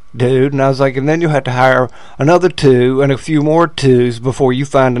 dude. And I was like, and then you'll have to hire another 2 and a few more 2s before you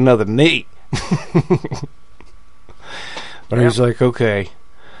find another me. But he's like, okay,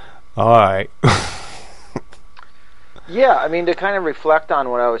 all right. Yeah, I mean, to kind of reflect on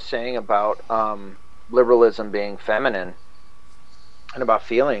what I was saying about liberalism being feminine and about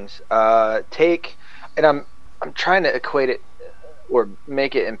feelings, and I'm trying to equate it or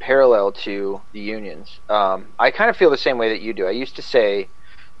make it in parallel to the unions. I kind of feel the same way that you do. I used to say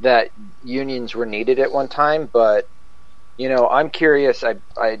that unions were needed at one time, but I'm curious. I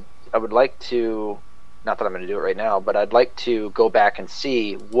would like to, not that I'm going to do it right now, but I'd like to go back and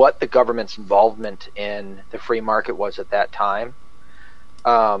see what the government's involvement in the free market was at that time,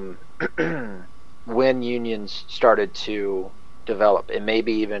 when unions started to develop, and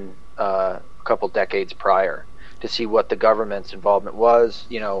maybe even a couple decades prior, to see what the government's involvement was,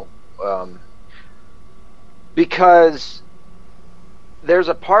 because there's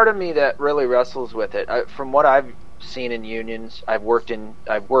a part of me that really wrestles with it. From what I've seen in unions, I've worked in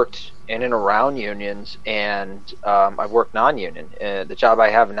and around unions, and I've worked non-union. The job I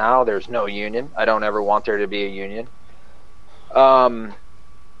have now, there's no union. I don't ever want there to be a union. I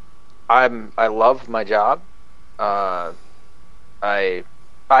love my job. I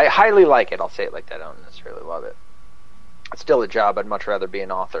highly like it. I'll say it like that. I don't necessarily love it. It's still a job. I'd much rather be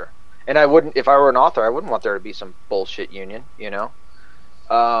an author. And I wouldn't, if I were an author, I wouldn't want there to be some bullshit union, I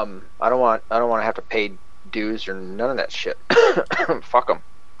don't want to have to pay dues or none of that shit. Fuck them.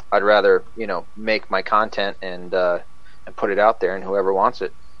 I'd rather, make my content and put it out there, and whoever wants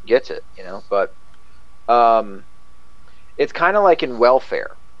it gets it, But it's kind of like in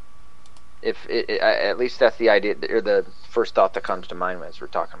welfare. At least that's the idea, or the first thought that comes to mind as we're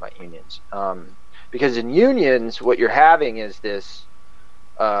talking about unions. Because in unions, what you're having is this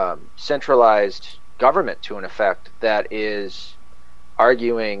centralized government, to an effect, that is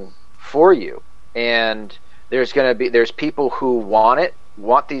arguing for you. And there's people who want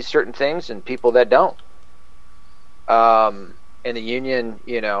these certain things, and people that don't. And the union,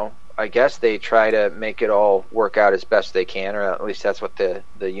 I guess they try to make it all work out as best they can, or at least that's what the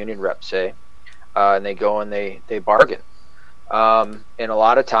union reps say. And they go and they bargain. And a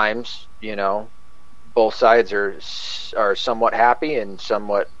lot of times, both sides are somewhat happy and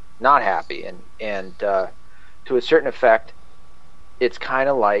somewhat not happy. And to a certain effect, it's kind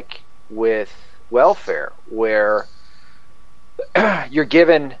of like with welfare, where you're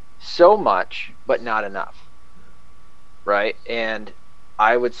given so much but not enough, right? And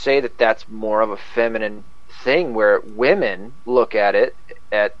I would say that that's more of a feminine thing, where women look at it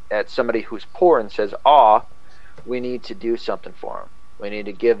at somebody who's poor and says, we need to do something for them, we need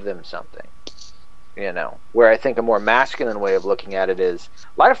to give them something, where I think a more masculine way of looking at it is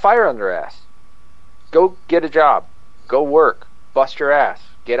light a fire under their ass, go get a job, go work, bust your ass,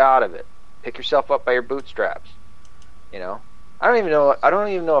 get out of it, pick yourself up by your bootstraps. I don't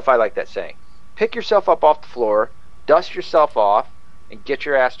even know if I like that saying. Pick yourself up off the floor, dust yourself off and get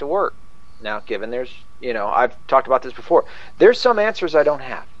your ass to work. Now, given there's, I've talked about this before. There's some answers I don't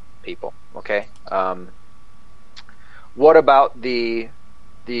have, people. Okay. What about the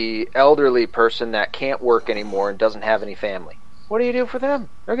elderly person that can't work anymore and doesn't have any family? What do you do for them?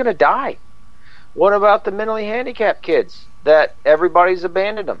 They're going to die. What about the mentally handicapped kids that everybody's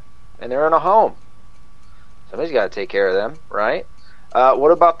abandoned them and they're in a home? Somebody's got to take care of them, right?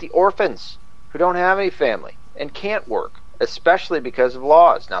 What about the orphans who don't have any family and can't work, especially because of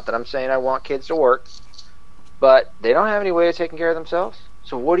laws? Not that I'm saying I want kids to work, but they don't have any way of taking care of themselves.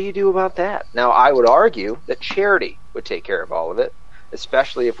 So what do you do about that? Now, I would argue that charity would take care of all of it,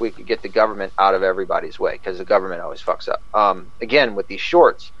 especially if we could get the government out of everybody's way, because the government always fucks up. Again, with these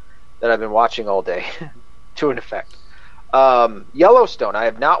shorts that I've been watching all day, to an effect. Yellowstone. I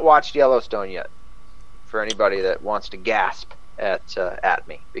have not watched Yellowstone yet, for anybody that wants to gasp at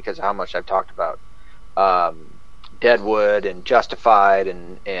me because of how much I've talked about Deadwood and Justified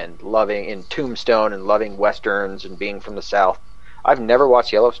and loving in Tombstone and loving westerns and being from the South. I've never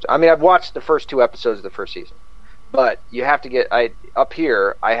watched Yellowstone. I mean, I've watched the first 2 episodes of the first season, but you have to get up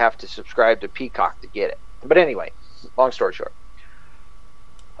here. I have to subscribe to Peacock to get it. But anyway, long story short,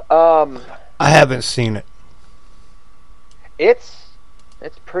 I haven't seen it. It's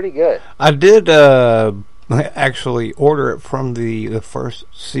pretty good. I did actually order it from the first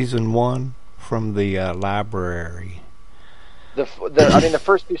season 1 from the library. The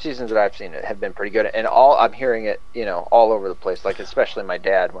first 2 seasons that I've seen it have been pretty good, and I'm hearing it, all over the place. Like especially my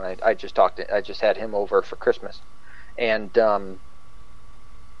dad when I just had him over for Christmas, and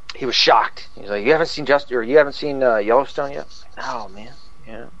he was shocked. He's like, "You haven't seen Yellowstone yet?" Oh man,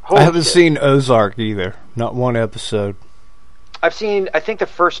 yeah. I haven't seen Ozark either. Not one episode. I've seen, I think, the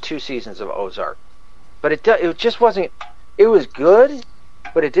first 2 seasons of Ozark, but it just wasn't. It was good,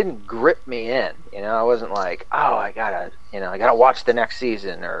 but it didn't grip me in. I wasn't like, oh, I gotta watch the next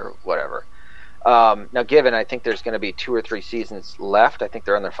season or whatever. Now, given I think there's going to be 2 or 3 seasons left. I think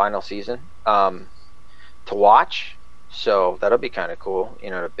they're on their final season to watch, so that'll be kind of cool.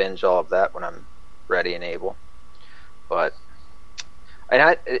 To binge all of that when I'm ready and able. But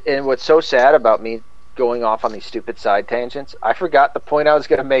and what's so sad about me going off on these stupid side tangents, I forgot the point I was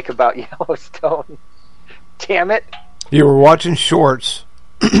going to make about Yellowstone. Damn it! You were watching shorts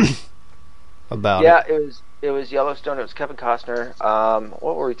about it. Yeah, it was Yellowstone. It was Kevin Costner.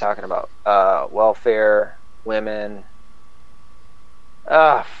 What were we talking about? Welfare, women.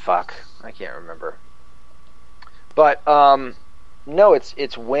 Fuck, I can't remember. But no,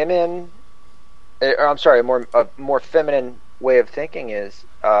 it's women. I'm sorry, a more feminine way of thinking is.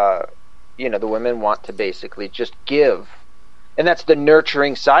 The women want to basically just give, and that's the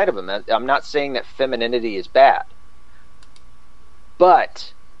nurturing side of them. I'm not saying that femininity is bad,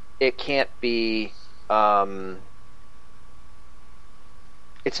 but it can't be.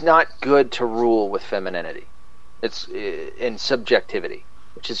 It's not good to rule with femininity. It's in subjectivity,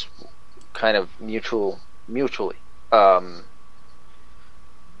 which is kind of mutually. Not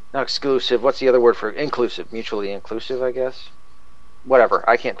exclusive. What's the other word for inclusive? Mutually inclusive, I guess. Whatever,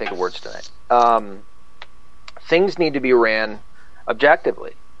 I can't think of words tonight. Things need to be ran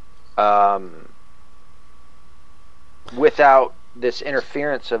objectively, without this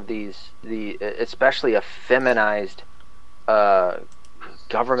interference of especially a feminized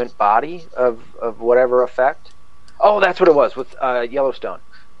government body of whatever effect. Oh, that's what it was with Yellowstone.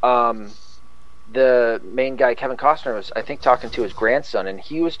 The main guy, Kevin Costner, was, I think, talking to his grandson, and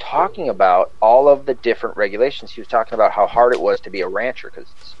he was talking about all of the different regulations. He was talking about how hard it was to be a rancher, because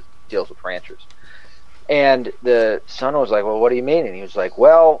it deals with ranchers. And the son was like, well, what do you mean? And he was like,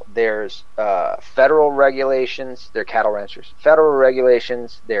 well, there's federal regulations. They're cattle ranchers. Federal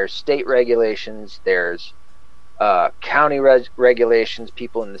regulations. There's state regulations. There's county regulations.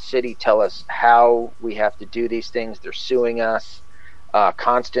 People in the city tell us how we have to do these things. They're suing us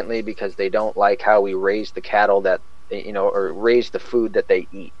constantly because they don't like how we raise the cattle that or raise the food that they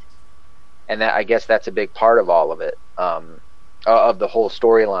eat. And that, I guess that's a big part of all of it, of the whole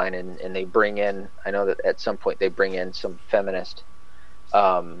storyline. And they bring in, I know that at some point they bring in some feminist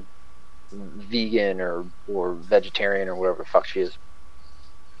vegan or vegetarian or whatever the fuck she is.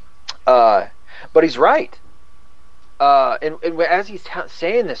 But he's right. And as he's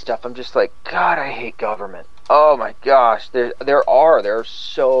saying this stuff, I'm just like, God, I hate government. Oh my gosh, there are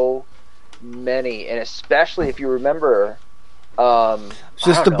so many, and especially if you remember, it's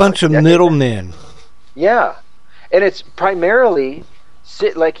just a bunch of middlemen. Yeah, and it's primarily,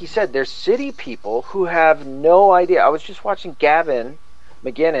 like he said, there's city people who have no idea. I was just watching Gavin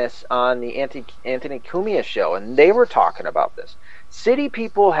McInnes on the Anthony Cumia show, and they were talking about this. City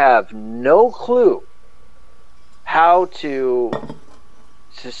people have no clue how to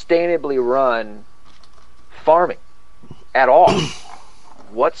sustainably run farming at all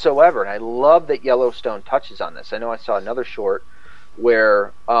whatsoever. And I love that Yellowstone touches on this. I know I saw another short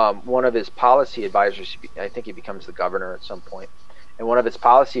where one of his policy advisors, I think he becomes the governor at some point, and one of his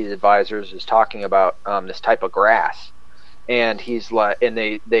policy advisors is talking about this type of grass, and he's like, and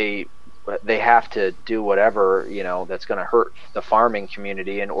they have to do whatever, you know, that's going to hurt the farming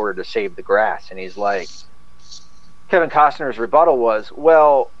community in order to save the grass. And he's like, Kevin Costner's rebuttal was,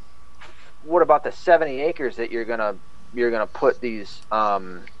 well, what about the 70 acres that you're gonna put these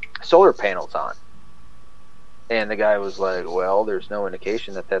solar panels on? And the guy was like, well, there's no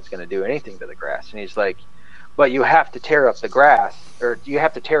indication that that's going to do anything to the grass. And he's like, but you have to tear up the grass, or you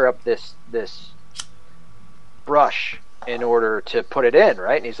have to tear up this brush in order to put it in,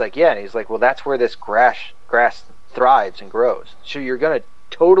 right? And he's like, yeah. And he's like, well, that's where this grass thrives and grows. So you're going to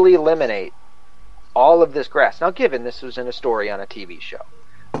totally eliminate all of this grass. Now, given this was in a story on a TV show,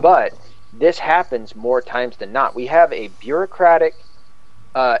 but this happens more times than not. We have a bureaucratic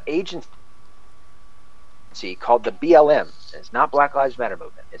agency called the BLM. It's not Black Lives Matter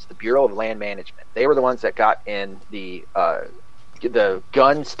movement. It's the Bureau of Land Management. They were the ones that got in the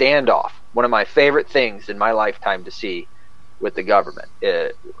gun standoff. One of my favorite things in my lifetime to see with the government,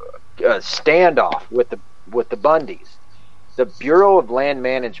 a standoff with the Bundys. The Bureau of Land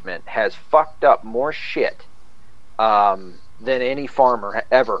Management has fucked up more shit than any farmer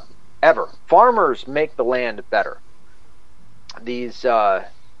ever. Farmers make the land better. These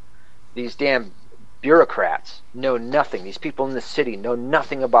damn bureaucrats know nothing. These people in the city know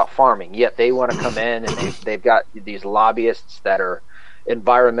nothing about farming, yet they want to come in, and they've got these lobbyists that are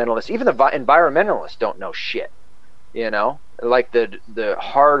environmentalists. Even the environmentalists don't know shit, you know, like the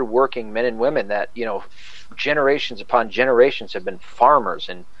hard-working men and women that, you know, generations upon generations have been farmers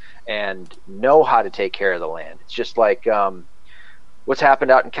and know how to take care of the land. It's just like what's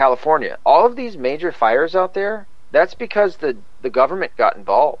happened out in California. All of these major fires out there, that's because the government got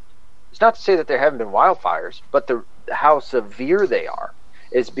involved. It's not to say that there haven't been wildfires, but how severe they are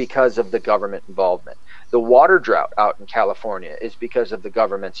is because of the government involvement. The water drought out in California is because of the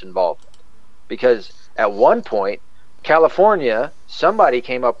government's involvement. Because at one point, California, somebody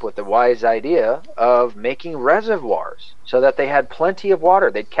came up with the wise idea of making reservoirs so that they had plenty of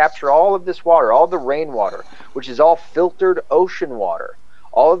water. They'd capture all of this water, all the rainwater, which is all filtered ocean water.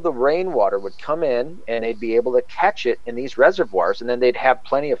 All of the rainwater would come in, and they'd be able to catch it in these reservoirs, and then they'd have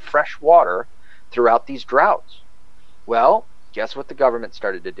plenty of fresh water throughout these droughts. Well, guess what the government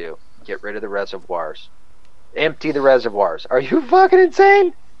started to do? Get rid of the reservoirs. Empty the reservoirs. Are you fucking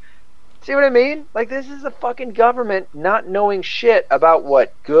insane? See what I mean? Like, this is the fucking government not knowing shit about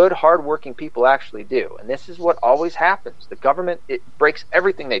what good, hardworking people actually do. And this is what always happens. The government, it breaks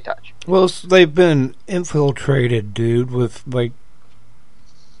everything they touch. Well, they've been infiltrated, dude, with, like,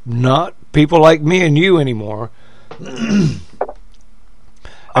 not people like me and you anymore. And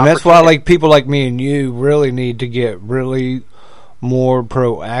that's why, like, people like me and you really need to get really more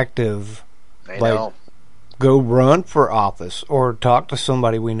proactive. I know. Go run for office or talk to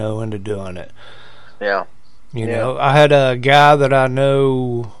somebody we know into doing it. Yeah. You know, I had a guy that I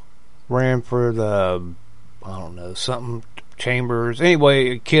know ran for the, I don't know, something chambers.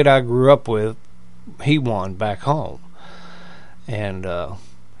 Anyway, a kid I grew up with, he won back home. And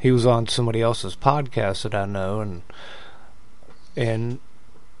he was on somebody else's podcast that I know, and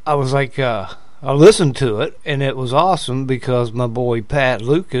I was like, I listened to it, and it was awesome because my boy Pat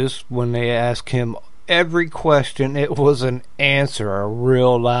Lucas, when they asked him every question, it was an answer, a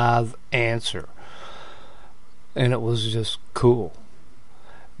real live answer, and it was just cool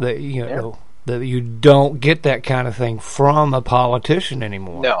that, you know, that you don't get that kind of thing from a politician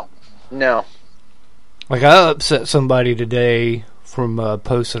anymore. No. Like, I upset somebody today from a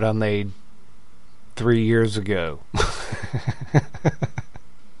post that I made 3 years ago.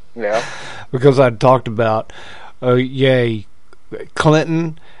 Yeah. Because I talked about,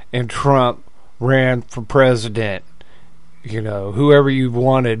 Clinton and Trump ran for president. You know, whoever you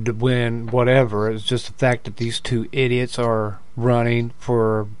wanted to win, whatever. It's just the fact that these two idiots are running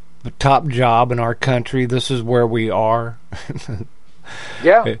for the top job in our country. This is where we are.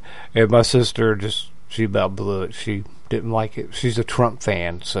 Yeah. And my sister she about blew it. She didn't like it. She's a Trump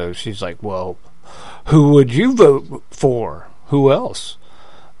fan, so she's like, well, who would you vote for? Who else?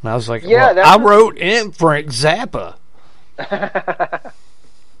 And I was like, I wrote in Frank Zappa.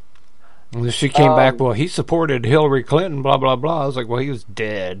 And she came back, well, he supported Hillary Clinton, blah, blah, blah. I was like, well, he was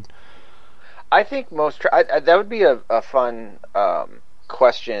dead. I think that would be a fun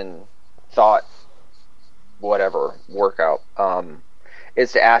question, thought, whatever, workout,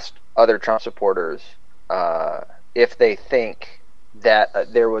 is to ask other Trump supporters if they think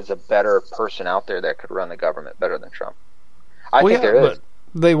that there was a better person out there that could run the government better than Trump. I think there is. But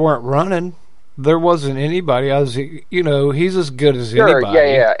they weren't running. There wasn't anybody. He's as good as Sure, anybody.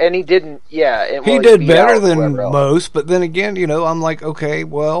 yeah, and he didn't. Yeah, He did better than most. But then again, I'm like, okay,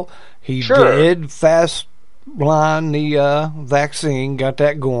 well, he did fast line the vaccine, got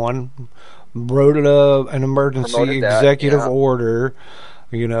that going, wrote an emergency executive order.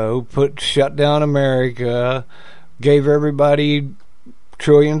 Shut down America, gave everybody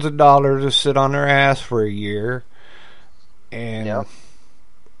trillions of dollars to sit on their ass for a year, and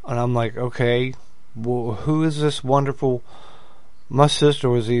I'm like, okay, well, who is this wonderful? My sister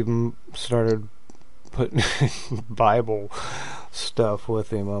was even started putting Bible stuff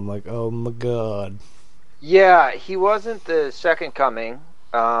with him. I'm like, oh my God. Yeah, he wasn't the second coming.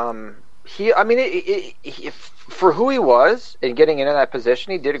 For who he was and getting into that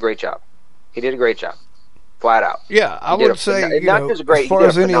position, he did a great job. Flat out. Yeah, I would say, as far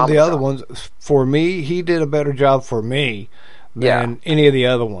as any of the other ones, for me, he did a better job for me than any of the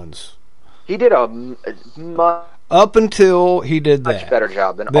other ones. He did up until he did that. Much better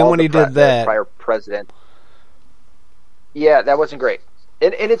job than then all when the he did that, prior president. Yeah, that wasn't great.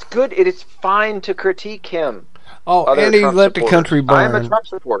 And it's good. It's fine to critique him. Oh, and he let the country burn. I'm a Trump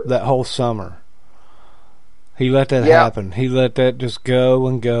supporter. That whole summer. He let that happen. He let that just go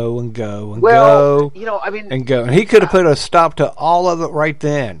and go and go and go. And go. And he could have put a stop to all of it right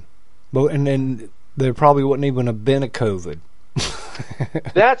then. And then there probably wouldn't even have been a COVID.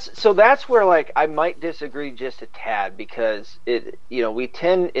 That's where I might disagree just a tad, because we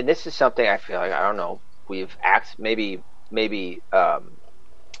tend, and this is something I feel like, I don't know, we've maybe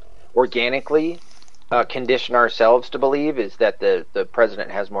organically condition ourselves to believe, is that the president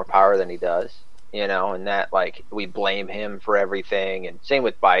has more power than he does, and that we blame him for everything, and same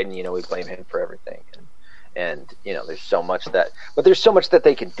with Biden, we blame him for everything, and there's so much that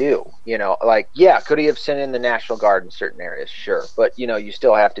they can do, could he have sent in the National Guard in certain areas? Sure, but you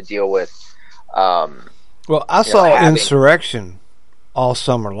still have to deal with well, I saw insurrection all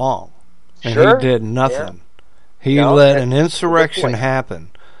summer long, and he did nothing. He let an insurrection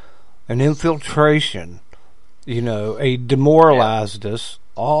happen, an infiltration, he demoralized us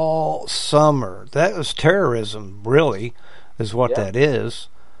all summer. That was terrorism, really, is what that is.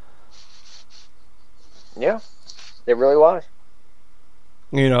 Yeah, it really was.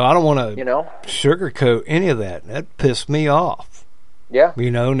 I don't want to sugarcoat any of that. That pissed me off. Yeah.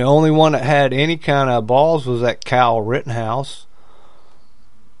 And the only one that had any kind of balls was that Kyle Rittenhouse.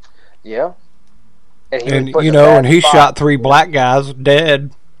 Yeah. And he shot 3 black guys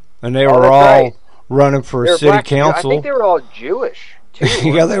dead, and they were all running for city council. I think they were all Jewish, too.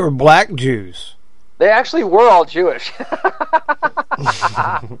 Yeah, they were black Jews. They actually were all Jewish.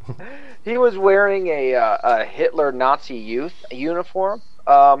 He was wearing a Hitler Nazi youth uniform,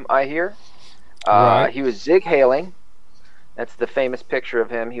 I hear. Right. He was zig-hailing. That's the famous picture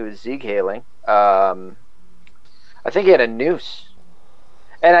of him. He was zig-hailing. I think he had a noose.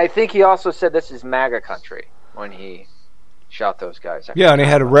 And I think he also said this is MAGA country when he shot those guys. Yeah, and he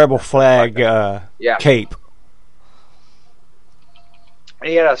had a rebel flag cape. And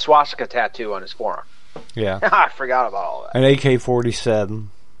he had a swastika tattoo on his forearm. Yeah. I forgot about all that. An AK-47.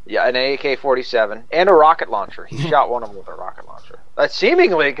 Yeah, an AK-47. And a rocket launcher. He shot one of them with a rocket launcher.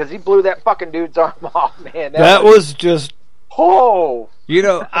 Seemingly, because he blew that fucking dude's arm off, man. That was just... Oh!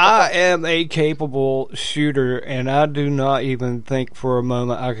 I am a capable shooter, and I do not even think for a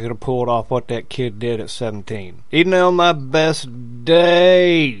moment I could have pulled off what that kid did at 17. Even on my best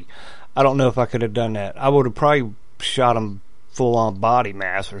day, I don't know if I could have done that. I would have probably shot him full-on body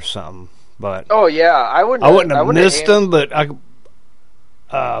mass or something. But oh yeah, I wouldn't have missed him, but I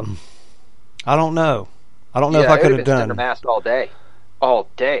don't know. I don't know if I could have done. Masked all day.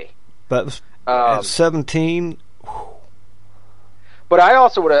 But at 17. But I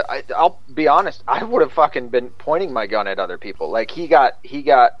also would have. I'll be honest. I would have fucking been pointing my gun at other people. Like he got.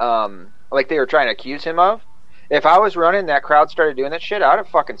 Like they were trying to accuse him of. If I was running, that crowd started doing that shit, I'd have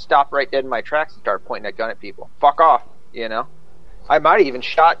fucking stopped right dead in my tracks and started pointing that gun at people. Fuck off, I might have even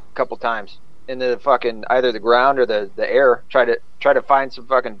shot a couple times into the fucking either the ground or the air. Try to find some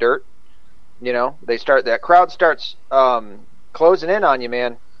fucking dirt. That crowd starts closing in on you,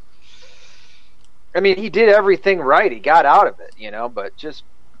 man. I mean, he did everything right. He got out of it, but just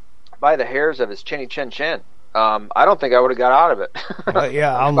by the hairs of his chinny chin chin. I don't think I would have got out of it.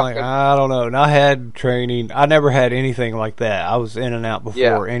 Yeah, I'm like, I don't know. And I had training. I never had anything like that. I was in and out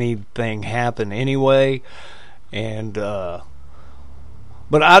before anything happened anyway. And, but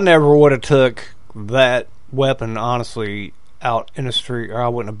I never would have took that weapon, honestly, out in the street, or I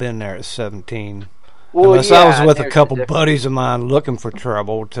wouldn't have been there at 17. Well, Unless I was yeah, with a there's couple difference. buddies of mine looking for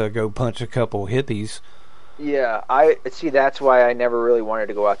trouble to go punch a couple hippies. Yeah, I see. That's why I never really wanted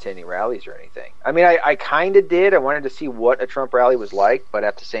to go out to any rallies or anything. I mean, I kind of did. I wanted to see what a Trump rally was like, but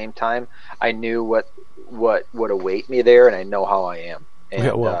at the same time, I knew what would await me there, and I know how I am. And,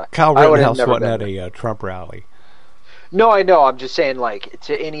 Yeah, well, Kyle I would have Rittenhouse never wasn't been at a Trump rally. No, I know. I'm just saying, like,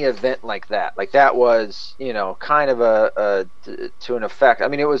 to any event like that. Like, that was, kind of to an effect. I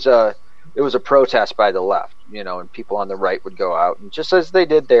mean, it was a protest by the left, and people on the right would go out, and just as they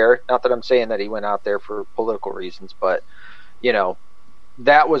did there. Not that I'm saying that he went out there for political reasons, but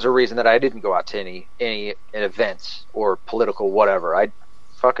that was a reason that I didn't go out to any events or political whatever.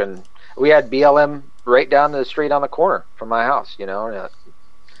 We had BLM right down the street on the corner from my house.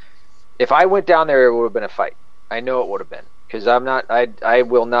 If I went down there, it would have been a fight. I know it would have been, because I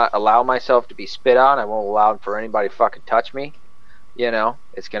will not allow myself to be spit on. I won't allow for anybody to fucking touch me.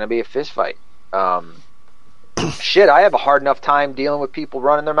 It's going to be a fist fight. Shit, I have a hard enough time dealing with people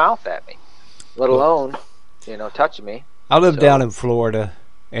running their mouth at me, let alone, touching me. I live down in Florida,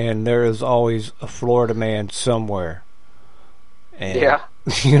 and there is always a Florida man somewhere. And, Yeah.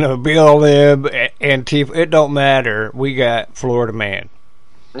 BLM, Antifa, it don't matter. We got Florida man.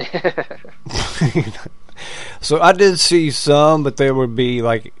 So I did see some, but they would be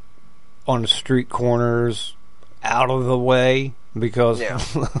like on the street corners, out of the way, because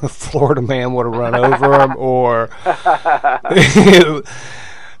Florida man would have run over them, or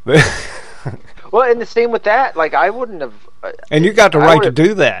Well, and the same with that. Like, I wouldn't have. And you got the right to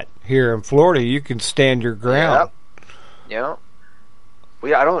do that here in Florida. You can stand your ground. Yeah.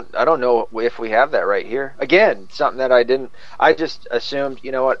 I don't know if we have that right here. Again, something that I didn't. I just assumed.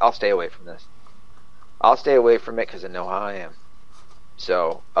 You know what? I'll stay away from this. I'll stay away from it because I know how I am.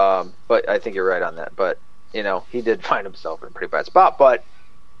 So, but I think you're right on that. But he did find himself in a pretty bad spot. But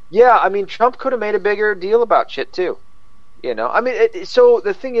yeah, I mean, Trump could have made a bigger deal about shit too. I mean, so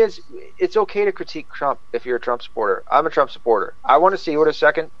the thing is, it's okay to critique Trump if you're a Trump supporter. I'm a Trump supporter. I want to see what a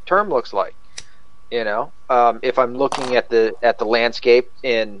second term looks like. If I'm looking at the landscape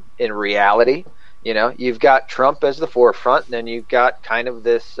in reality, you've got Trump as the forefront, and then you've got kind of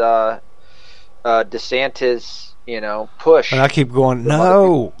this DeSantis, push. And I keep going,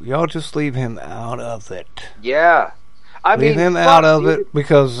 no, y'all just leave him out of it. Yeah. Leave him out of it,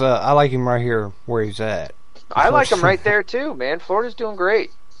 because I like him right here where he's at. I like him right there too, man. Florida's doing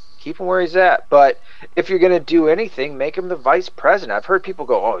great. Keep him where he's at. But if you're going to do anything, make him the vice president. I've heard people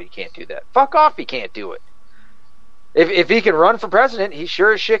go, oh, you can't do that. Fuck off, he can't do it. If he can run for president, he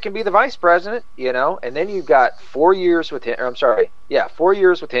sure as shit can be the vice president, And then you've got 4 years with him. 4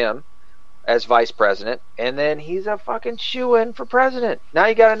 years with him as vice president, and then he's a fucking shoo-in for president. Now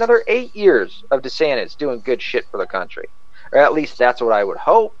you got another 8 years of DeSantis doing good shit for the country. Or at least that's what I would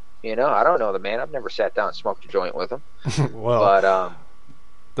hope. I don't know the man. I've never sat down and smoked a joint with him. Well, but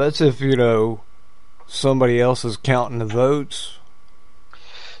that's if somebody else is counting the votes.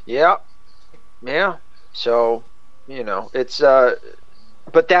 Yeah. So it's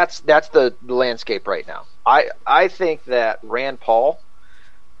but that's the landscape right now. I think that Rand Paul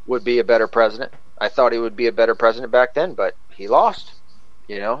would be a better president. I thought he would be a better president back then, but he lost,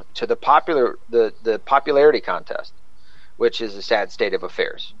 to the popularity contest, which is a sad state of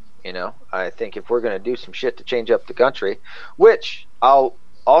affairs. I think if we're going to do some shit to change up the country, which I'll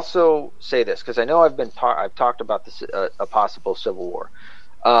also say this, because I know I've talked about this a possible civil war.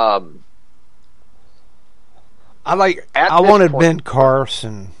 I wanted Ben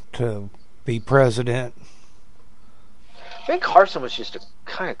Carson to be president. Ben Carson was just a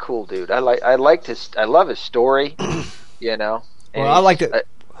kind of cool dude. I love his story, Well, I liked it.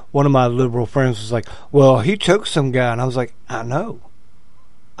 One of my liberal friends was like, "Well, he choked some guy," and I was like, "I know.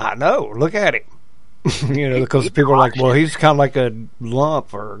 Look at him." Because people are like, "Well, he's kind of like a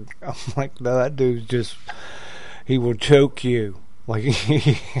lump," or I'm like, "No, that dude's he will choke you." Like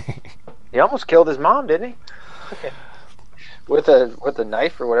he almost killed his mom, didn't he? With a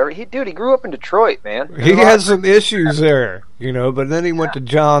knife or whatever. He grew up in Detroit, man. He had some issues there, but then he went to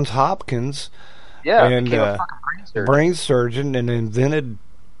Johns Hopkins, and became a fucking brain surgeon, and invented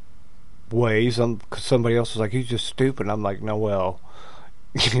ways. Somebody else was like, he's just stupid. I'm like, no, well,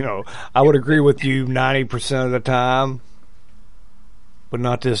 I would agree with you 90% of the time, but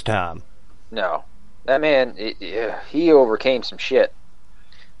not this time. No, that man, he overcame some shit.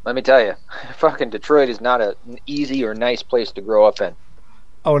 Let me tell you, fucking Detroit is not an easy or nice place to grow up in.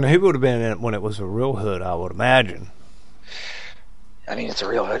 Oh, and he would have been in it when it was a real hood, I would imagine. I mean, it's a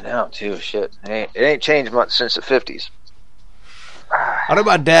real hood now, too. Shit. It ain't changed much since the 50s. I know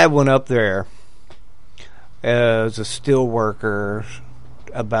my dad went up there as a steel worker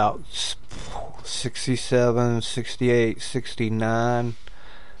about 67, 68, 69.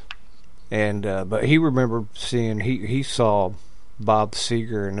 And but he remembered seeing he saw Bob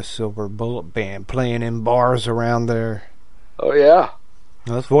Seger and the Silver Bullet Band playing in bars around there. Oh yeah,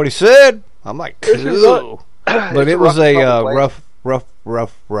 That's what he said. I'm like, cool. But it was a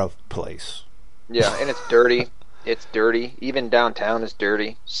rough place. Yeah, and it's dirty. It's dirty. Even downtown is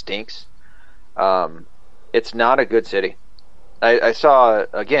dirty. Stinks. It's not a good city. I saw,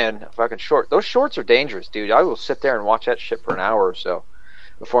 again, a fucking short. Those shorts are dangerous, dude. I will sit there and watch that shit for an hour or so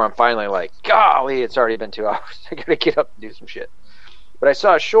before I'm finally like, golly, it's already been 2 hours. I gotta get up and do some shit. But I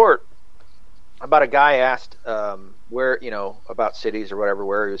saw a short about a guy asked where, about cities or whatever,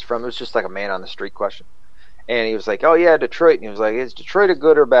 where he was from. It was just like a man on the street question. And he was like, oh yeah, Detroit. And he was like, is Detroit a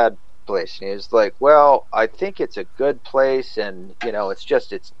good or bad place? And he was like, well, I think it's a good place, and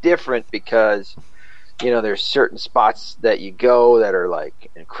it's different because there's certain spots that you go that are like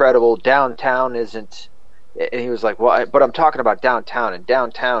incredible. Downtown isn't. And he was like, well, but I'm talking about downtown, and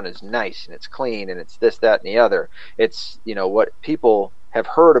downtown is nice and it's clean and it's this, that, and the other. It's what people have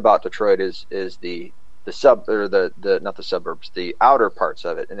heard about Detroit is the not the suburbs, the outer parts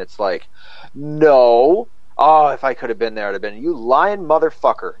of it. And it's like, no. Oh, if I could have been there, I'd have been. You lying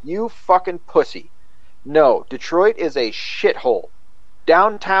motherfucker. You fucking pussy. No, Detroit is a shithole.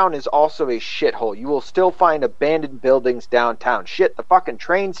 Downtown is also a shithole. You will still find abandoned buildings downtown. Shit, the fucking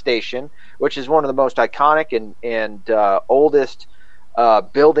train station, which is one of the most iconic and oldest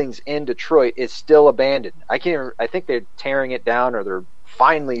buildings in Detroit, is still abandoned. I think they're tearing it down, or they're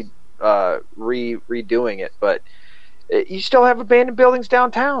finally redoing it. But you still have abandoned buildings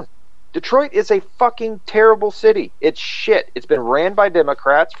downtown. Detroit is a fucking terrible city. It's shit. It's been ran by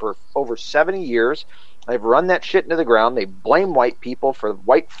Democrats for over 70 years. They've run that shit into the ground. They blame white people for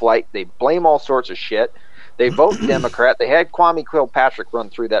white flight. They blame all sorts of shit. They vote Democrat. They had Kwame Kilpatrick run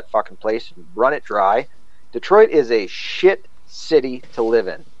through that fucking place and run it dry. Detroit is a shit city to live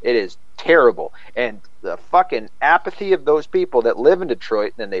in. It is terrible. And the fucking apathy of those people that live in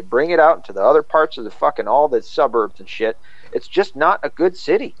Detroit, and then they bring it out into the other parts of the fucking all the suburbs and shit. It's just not a good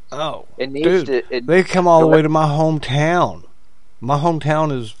city. Oh, it needs they come all the way to my hometown. My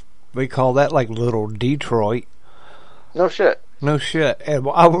hometown is, we call that like little Detroit. No shit. No shit. And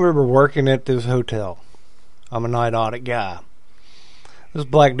I remember working at this hotel. I'm a night audit guy. This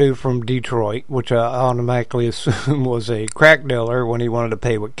black dude from Detroit, which I automatically assumed was a crack dealer when he wanted to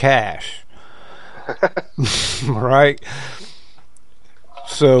pay with cash. Right?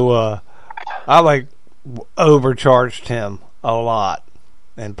 So I like overcharged him a lot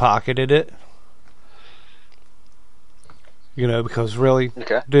and pocketed it. Because really,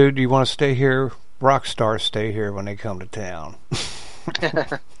 okay. Dude, you want to stay here? Rock stars stay here when they come to town.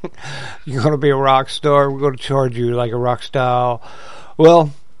 You're going to be a rock star? We're going to charge you like a rock star.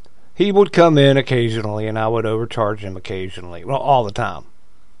 Well, he would come in occasionally, and I would overcharge him occasionally. Well, all the time.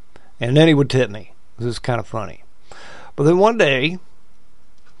 And then he would tip me. This is kind of funny. But then one day,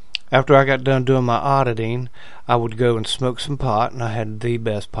 after I got done doing my auditing, I would go and smoke some pot, and I had the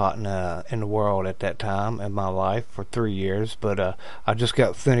best pot in the world at that time in my life for 3 years. But I just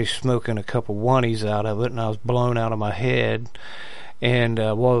got finished smoking a couple oneies out of it, and I was blown out of my head. And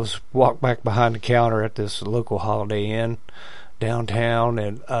I was walked back behind the counter at this local Holiday Inn downtown,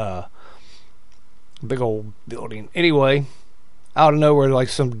 and big old building. Anyway, out of nowhere, like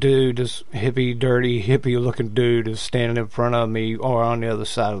some dude, this dirty hippie-looking dude, is standing in front of me or on the other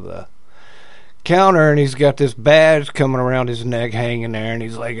side of the counter, and he's got this badge coming around his neck, hanging there, and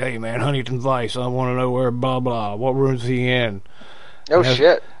he's like, "Hey, man, Huntington Vice, I want to know where blah blah. What room's he in?" Oh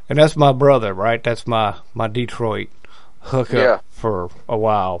shit! And that's my brother, right? That's my Detroit hookup for a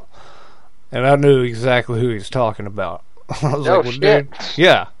while, and I knew exactly who he was talking about. I was like, well, shit. Dude,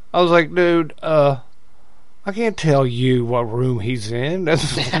 yeah. I was like, dude, I can't tell you what room he's in.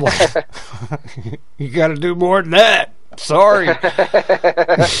 That's you got to do more than that. Sorry.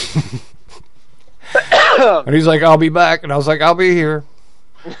 And he's like, I'll be back. And I was like, I'll be here.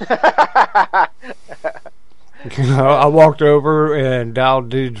 I walked over and dialed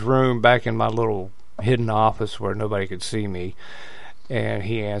dude's room back in my little hidden office where nobody could see me. And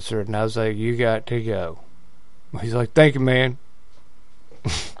he answered, and I was like, you got to go. He's like, thank you, man.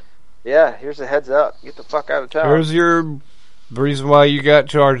 Yeah, here's a heads up. Get the fuck out of town. Here's your reason why you got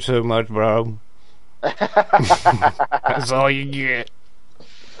charged so much, bro. That's all you get.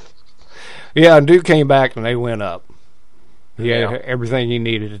 Yeah, and dude came back and they went up. He had everything he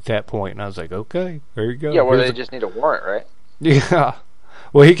needed at that point, and I was like, okay, there you go. Yeah, well, they just need a warrant, right? Yeah.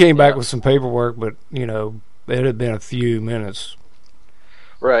 Well, he came back with some paperwork, but, it had been a few minutes.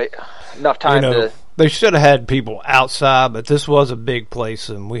 Right. Enough time to They should have had people outside, but this was a big place,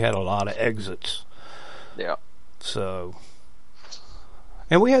 and we had a lot of exits. Yeah. So,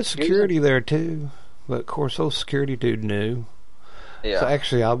 and we had security there too, but of course, those security dude knew. Yeah. So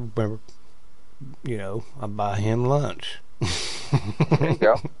actually, I remember, I buy him lunch. There you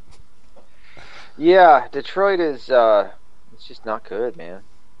go. Yeah, Detroit is it's just not good, man.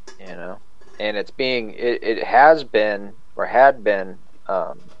 And it's it has been or had been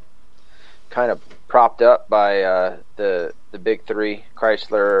kind of propped up by the big three,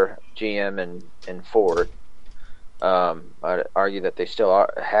 Chrysler, GM, and Ford. I'd argue that they still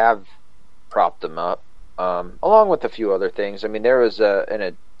have propped them up, along with a few other things. I mean, there was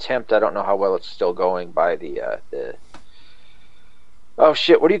an attempt, I don't know how well it's still going, by the oh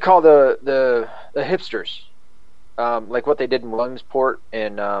shit, what do you call the hipsters? Like what they did in Williamsport,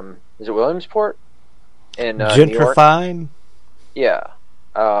 and is it Williamsport? In gentrifying? New York?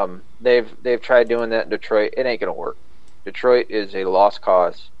 Yeah. They've tried doing that in Detroit. It ain't gonna work. Detroit is a lost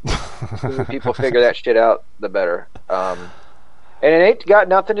cause. The sooner people figure that shit out, the better. And it ain't got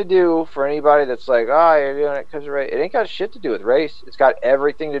nothing to do, for anybody that's like, you're doing it because of race. It ain't got shit to do with race. It's got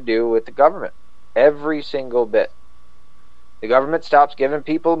everything to do with the government. Every single bit. The government stops giving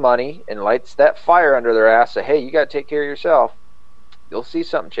people money and lights that fire under their ass. Say, hey, you got to take care of yourself. You'll see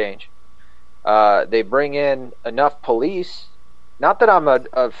something change. They bring in enough police. Not that I'm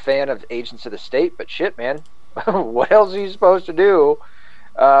a fan of agents of the state, but shit, man. What else are you supposed to do?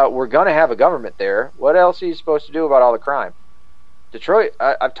 We're going to have a government there. What else are you supposed to do about all the crime? Detroit,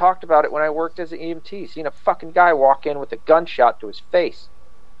 I've talked about it when I worked as an EMT. Seen a fucking guy walk in with a gunshot to his face.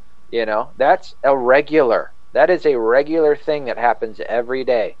 That's irregular. That is a regular thing that happens every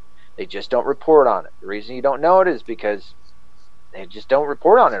day. They just don't report on it. The reason you don't know it is because they just don't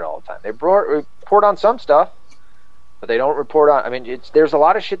report on it all the time. They report on some stuff, but they don't report on. I mean, there's a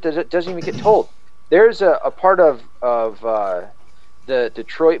lot of shit that doesn't even get told. There's a part of the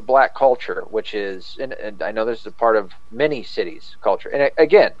Detroit black culture, which is, and I know this is a part of many cities' culture. And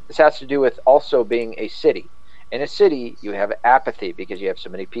again, this has to do with also being a city. In a city, you have apathy because you have so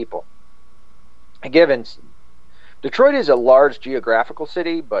many people. Given Detroit is a large geographical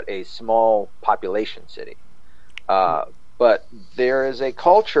city, but a small population city. But there is a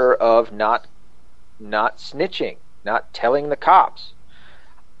culture of not snitching, not telling the cops.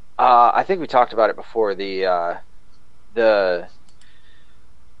 I think we talked about it before. The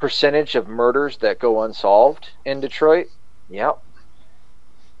percentage of murders that go unsolved in Detroit. Yep.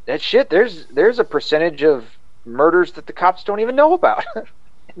 That shit. There's a percentage of murders that the cops don't even know about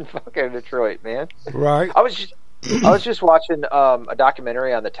in fucking Detroit, man. Right. I was just watching a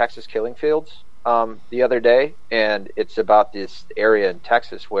documentary on the Texas killing fields the other day, and it's about this area in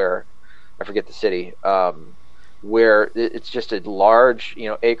Texas where, I forget the city, where it's just a large,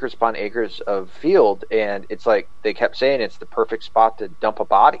 acres upon acres of field, and it's like they kept saying it's the perfect spot to dump a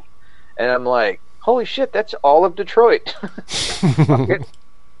body. And I'm like, holy shit, that's all of Detroit.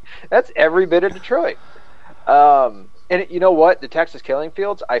 That's every bit of Detroit. And you know what? The Texas killing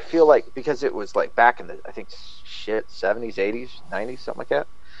fields, I feel like, because it was like back in the, I think, 70s, 80s, 90s, something like that.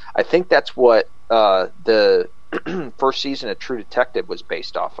 I think that's what the first season of True Detective was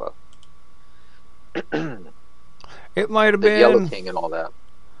based off of. It might have the been Yellow King and all that.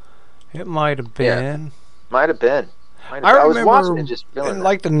 It might have been. Yeah. Might have been. I was remember watching it, just feeling in that.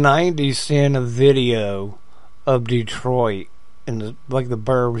 like the 90s seeing a video of Detroit and the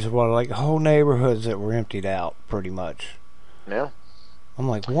burbs, like whole neighborhoods that were emptied out, pretty much. Yeah. I'm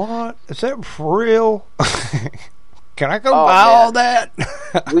like, what? Is that for real? Can I go buy man. all that?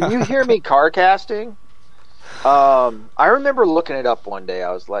 When you hear me car casting, I remember looking it up one day.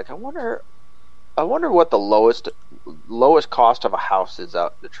 I was like, I wonder what the lowest cost of a house is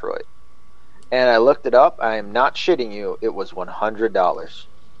out in Detroit. And I looked it up. I am not shitting you. It was $100.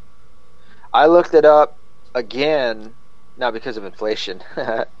 I looked it up again, not because of inflation.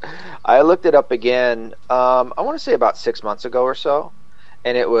 I looked it up again, I want to say about 6 months ago or so.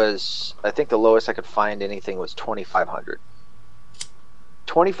 And it was, I think the lowest I could find anything was $2,500.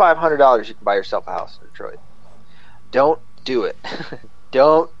 $2,500 you can buy yourself a house in Detroit. Don't do it.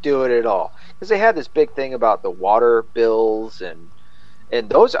 Don't do it at all. Because they had this big thing about the water bills and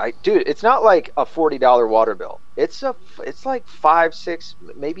those. Dude, it's not like a $40 water bill. It's like $5,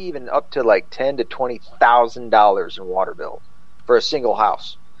 $6, maybe even up to like $10,000 to $20,000 in water bill for a single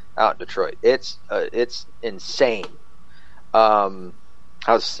house out in Detroit. It's insane.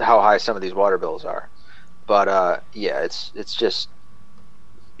 How high some of these water bills are. But yeah, it's just,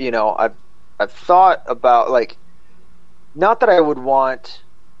 I've thought about, like, not that I would want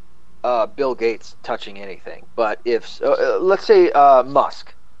Bill Gates touching anything, but if let's say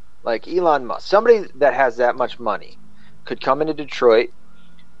Musk, Like Elon Musk, somebody that has that much money could come into Detroit.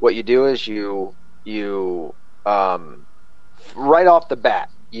 What you do is you right off the bat,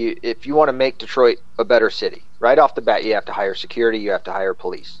 if you want to make Detroit a better city, right off the bat, you have to hire security, you have to hire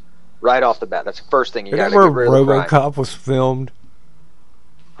police. Right off the bat, that's the first thing you got to get rid of. Where RoboCop was filmed,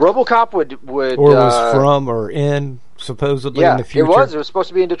 RoboCop would or was from, or in supposedly in the future. It was supposed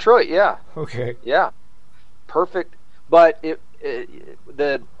to be in Detroit. Yeah. Okay. Yeah. Perfect. But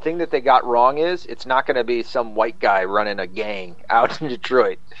the thing that they got wrong is it's not going to be some white guy running a gang out in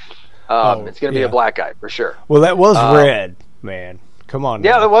Detroit. It's going to be a black guy for sure. Well, that was Red, man. Come on.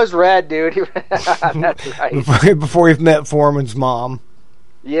 Yeah, now. that was Red, dude. That's right. Before he met Foreman's mom.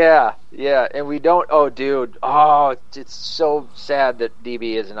 Yeah, and we don't. Oh, dude. Oh, it's so sad that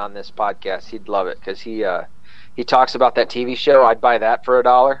DB isn't on this podcast. He'd love it because he talks about that TV show. I'd buy that for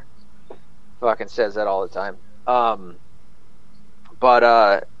 $1. Fucking says that all the time.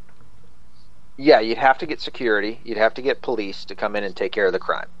 Yeah, you'd have to get security. You'd have to get police to come in and take care of the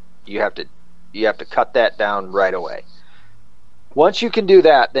crime. You have to cut that down right away. Once you can do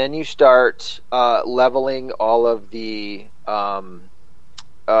that, then you start leveling all of the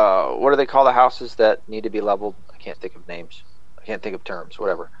what do they call the houses that need to be leveled? I can't think of names. I can't think of terms.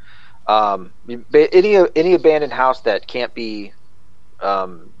 Whatever. Any abandoned house that can't be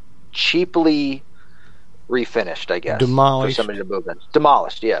cheaply refinished, I guess. Demolished. For somebody to move in.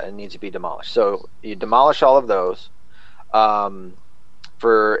 Demolished, yeah. It needs to be demolished. So you demolish all of those.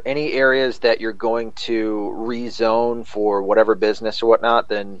 For any areas that you're going to rezone for whatever business or whatnot,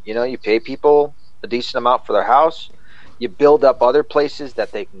 then you pay people a decent amount for their house. You build up other places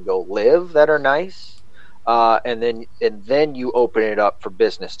that they can go live that are nice, and then you open it up for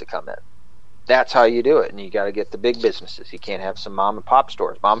business to come in. That's how you do it, and you got to get the big businesses. You can't have some mom and pop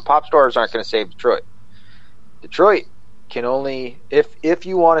stores. Mom and pop stores aren't going to save Detroit. Detroit can only if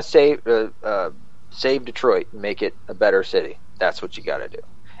you want to save Detroit and make it a better city. That's what you got to do.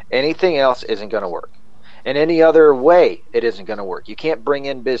 Anything else isn't going to work. In any other way, it isn't going to work. You can't bring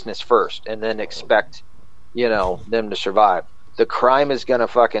in business first and then expect, them to survive. The crime is going to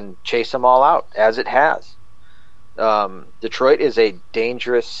fucking chase them all out, as it has. Detroit is a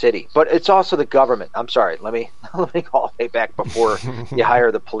dangerous city, but it's also the government. I'm sorry. Let me call the way back before you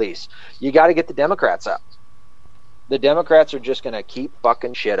hire the police. You got to get the Democrats up. The Democrats are just going to keep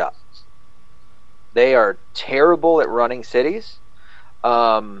fucking shit up. They are terrible at running cities.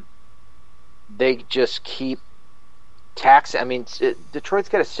 They just keep taxing. I mean, Detroit's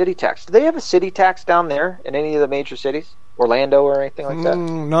got a city tax. Do they have a city tax down there in any of the major cities? Orlando or anything like that?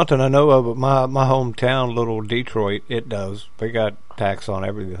 Not that I know of, but my hometown, little Detroit, it does. They got tax on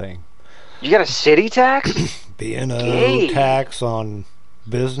everything. You got a city tax? B&O tax on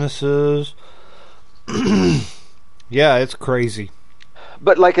businesses. Yeah, it's crazy.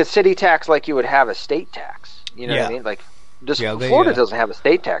 But like a city tax, like you would have a state tax. You know what I mean? Like, Florida doesn't have a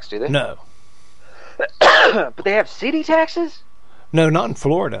state tax, do they? No. But they have city taxes? No, not in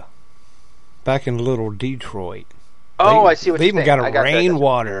Florida. Back in little Detroit. I see what they you're even saying. got a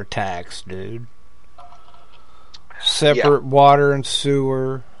rainwater tax, dude. Separate water and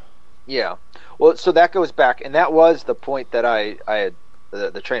sewer. Yeah. Well, so that goes back, and that was the point that I had,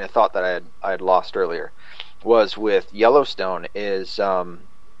 the train of thought that I had lost earlier, was with Yellowstone is the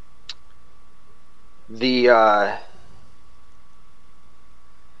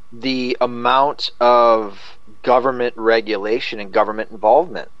amount of government regulation and government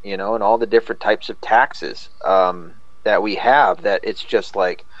involvement, and all the different types of taxes that we have, that it's just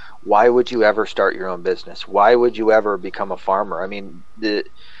like, why would you ever start your own business? Why would you ever become a farmer? I mean,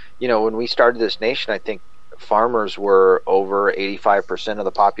 when we started this nation, I think farmers were over 85% of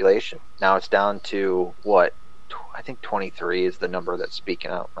the population. Now it's down to what? I think 23 is the number that's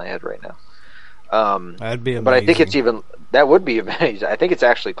speaking out in my head right now. That'd be amazing. But I think it's that would be amazing. I think it's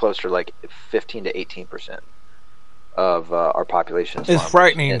actually closer to like 15 to 18% of our population. It's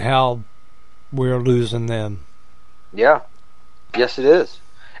frightening how we're losing them. Yeah. Yes, it is.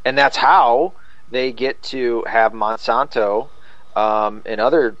 And that's how they get to have Monsanto and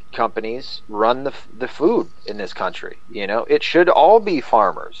other companies run the food in this country. It should all be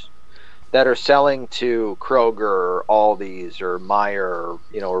farmers that are selling to Kroger or Aldi's or Meijer,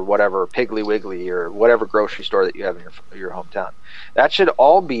 or whatever, Piggly Wiggly or whatever grocery store that you have in your hometown. That should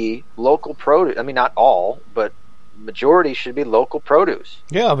all be local produce. I mean, not all, but majority should be local produce.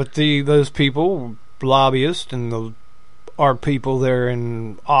 Yeah, but those people, lobbyists, and our people there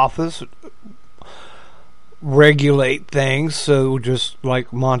in office regulate things, so just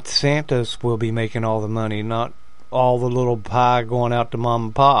like Monsanto's will be making all the money, not all the little pie going out to mom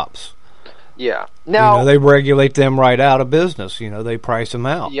and pops. Yeah. Now they regulate them right out of business. They price them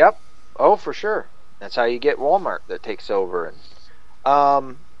out. Yep. Oh, for sure. That's how you get Walmart that takes over.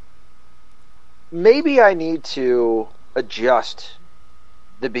 And maybe I need to adjust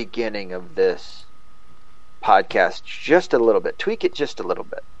the beginning of this podcast just a little bit, tweak it just a little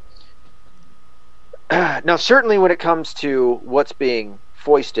bit. Now, certainly when it comes to what's being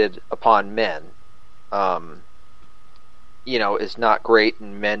foisted upon men, is not great,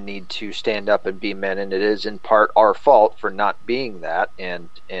 and men need to stand up and be men, and it is in part our fault for not being that. And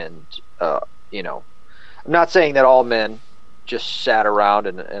I'm not saying that all men just sat around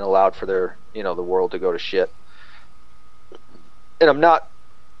and allowed for their, the world to go to shit. And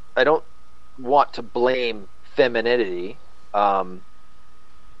I don't want to blame femininity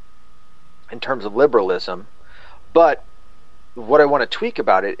in terms of liberalism, but what I want to tweak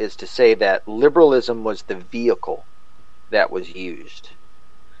about it is to say that liberalism was the vehicle that was used,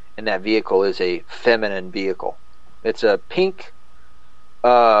 and that vehicle is a feminine vehicle. It's a pink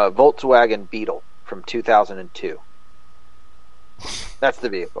Volkswagen Beetle from 2002. That's the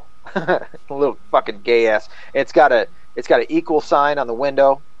vehicle. A little fucking gay ass. It's got an equal sign on the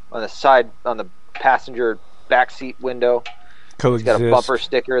window, on the side, on the passenger backseat window. Coexist. It's got a bumper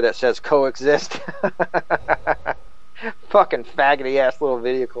sticker that says coexist. Fucking faggoty ass little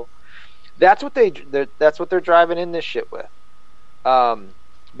vehicle. That's what they're driving in this shit with.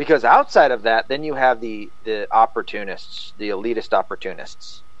 Because outside of that, then you have the opportunists, the elitist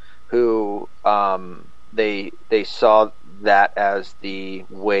opportunists, who they saw that as the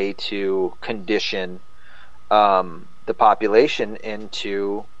way to condition the population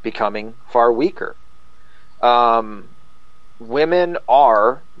into becoming far weaker. Women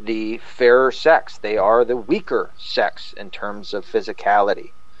are the fairer sex. They are the weaker sex in terms of physicality.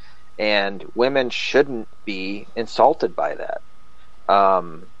 And women shouldn't be insulted by that.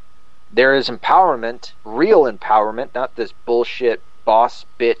 There is empowerment, real empowerment, not this bullshit boss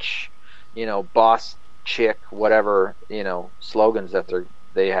bitch, boss chick, whatever, slogans that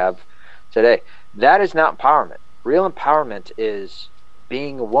they have today. That is not empowerment. Real empowerment is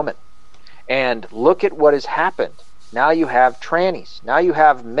being a woman. And look at what has happened. Now you have trannies. Now you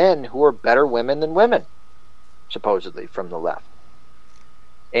have men who are better women than women, supposedly, from the left.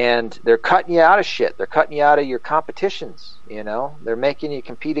 And they're cutting you out of shit. They're cutting you out of your competitions, They're making you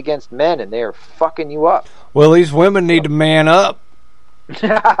compete against men, and they're fucking you up. Well, these women need to man up.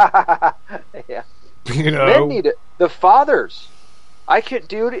 Yeah. Men need it. The fathers.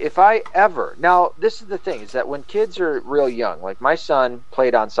 Dude, if I ever... Now, this is the thing, is that when kids are real young, like my son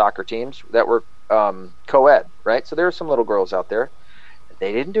played on soccer teams that were co-ed, right? So there were some little girls out there.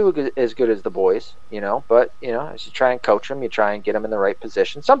 They didn't do as good as the boys, but, as you try and coach them, you try and get them in the right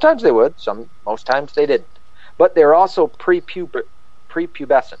position. Sometimes they would. Most times they didn't. But they're also prepubescent.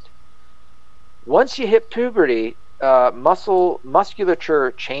 Once you hit puberty,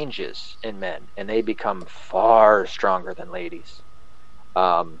 musculature changes in men, and they become far stronger than ladies.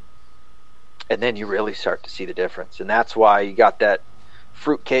 And then you really start to see the difference. And that's why you got that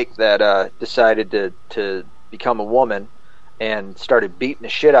fruitcake that decided to become a woman and started beating the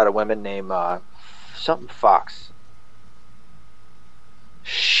shit out of women named something Fox.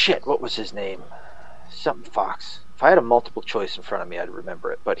 Shit, what was his name? Something Fox. If I had a multiple choice in front of me, I'd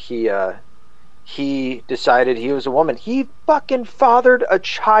remember it. But he decided he was a woman. He fucking fathered a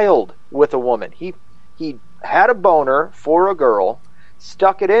child with a woman. He had a boner for a girl,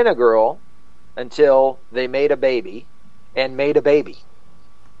 stuck it in a girl until they made a baby, and made a baby.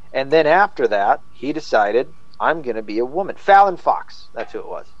 And then after that, he decided, I'm going to be a woman. Fallon Fox, that's who it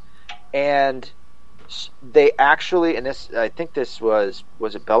was. And they actually, and this, I think this was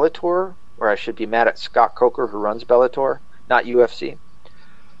it Bellator? Or I should be mad at Scott Coker, who runs Bellator, not UFC.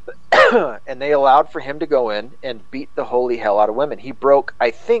 And they allowed for him to go in and beat the holy hell out of women. He broke, I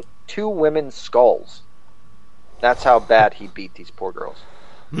think, 2 women's skulls. That's how bad he beat these poor girls.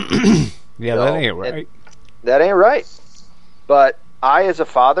 Yeah, that ain't right. That ain't right. But I, as a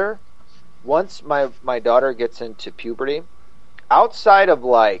father, once my daughter gets into puberty, outside of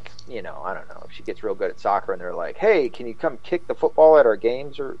I don't know, if she gets real good at soccer and they're like, hey, can you come kick the football at our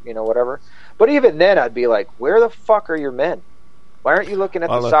games or, whatever. But even then I'd be like, where the fuck are your men? Why aren't you looking at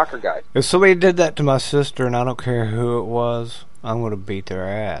the soccer guy? If somebody did that to my sister, and I don't care who it was, I'm going to beat their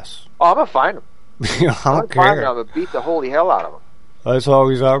ass. Oh, I'm going to find them. I don't care. I'm going to beat the holy hell out of them. That's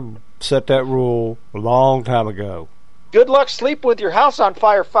always, I set that rule a long time ago. Good luck sleeping with your house on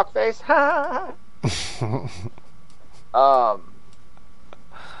fire, fuckface.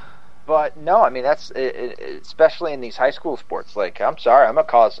 But no, I mean, that's especially in these high school sports. Like, I'm sorry, I'm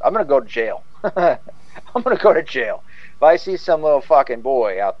gonna go to jail. I'm gonna go to jail. if I see some little fucking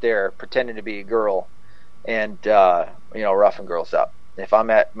boy out there pretending to be a girl and, roughing girls up, if I'm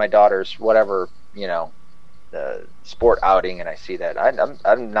at my daughter's whatever, sport outing and I see that, I'm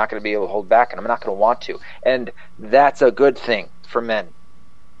not going to be able to hold back, and I'm not going to want to. And that's a good thing for men,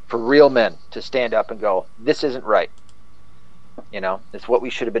 for real men, to stand up and go, this isn't right. It's what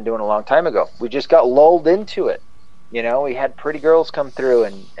we should have been doing a long time ago. We just got lulled into it. We had pretty girls come through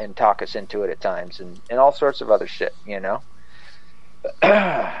and talk us into it at times, and all sorts of other shit,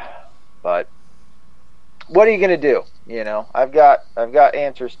 But what are you going to do? I've got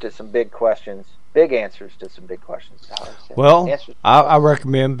answers to some big questions. Big answers to some big questions. Well, I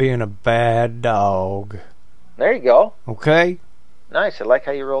recommend being a bad dog. There you go. Okay? Nice. I like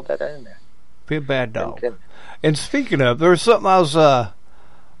how you rolled that in there. Be a bad dog. And speaking of, there was something I was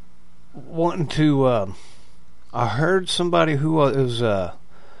wanting to... I heard somebody who was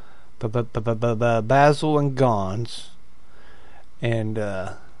Basil and Gons, and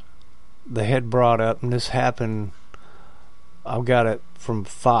they had brought up, and this happened... I've got it from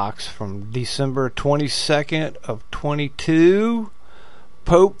Fox from December 22nd of 22.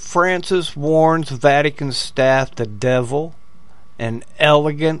 Pope Francis warns Vatican staff the devil, an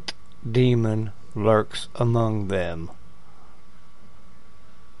elegant demon lurks among them.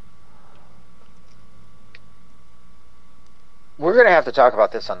 We're going to have to talk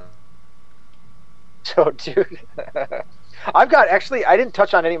about this on... So, dude, I didn't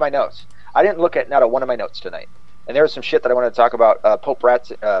touch on any of my notes. I didn't look at not a one of my notes tonight. And there was some shit that I wanted to talk about. Pope.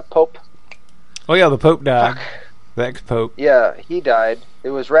 Oh yeah, the Pope died. The ex-Pope. Yeah, he died.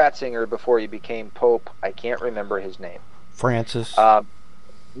 It was Ratzinger before he became Pope. I can't remember his name. Francis. No,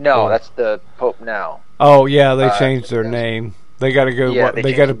 that's the Pope now. Oh yeah, they changed their name. They got to go. Yeah,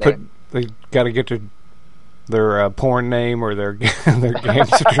 they got to put. They got to get their porn name or their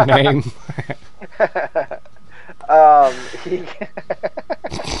gangster name.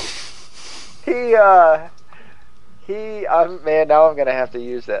 Man, now I'm gonna have to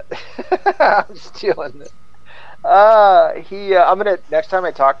use that. I'm stealing it. I'm gonna, next time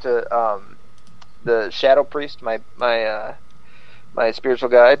I talk to the Shadow Priest, my spiritual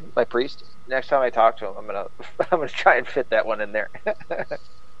guide, my priest. Next time I talk to him, I'm gonna try and fit that one in there.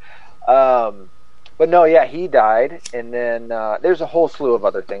 But no, yeah, he died, and then there's a whole slew of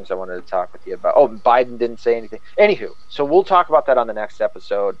other things I wanted to talk with you about. Oh, Biden didn't say anything. Anywho, so we'll talk about that on the next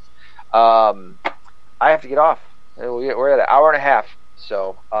episode. I have to get off. We're at an hour and a half,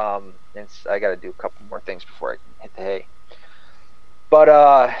 so I got to do a couple more things before I can hit the hay. But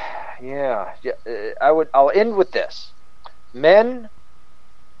I'll end with this: men,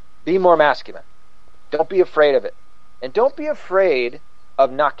 be more masculine. Don't be afraid of it, and don't be afraid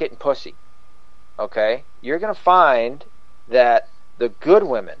of not getting pussy. Okay, you're gonna find that the good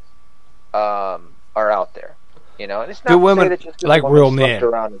women are out there. And it's not good women, that just like real men.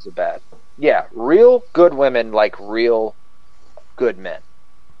 Around is a bad. Yeah, real good women like real good men.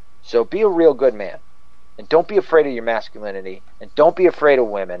 So be a real good man. And don't be afraid of your masculinity. And don't be afraid of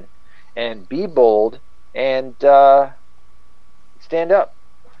women. And be bold. And stand up.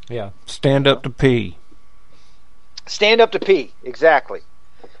 Yeah, stand up to pee. Stand up to pee, exactly.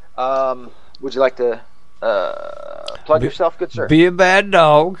 Would you like to plug yourself, good sir? Be a bad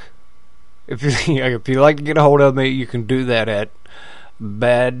dog. If you like to get a hold of me, you can do that at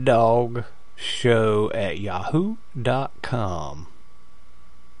baddogshow@yahoo.com.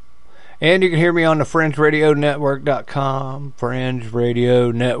 And you can hear me on the FringeRadioNetwork.com,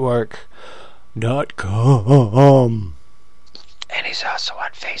 FringeRadioNetwork.com. And he's also on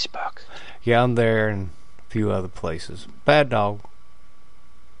Facebook. Yeah, I'm there and a few other places. Bad dog.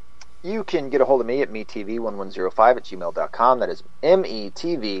 You can get a hold of me at metv1105@gmail.com. That is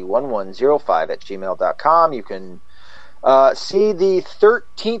metv1105@gmail.com. You can see the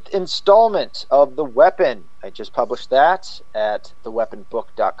 13th installment of The Weapon. I just published that at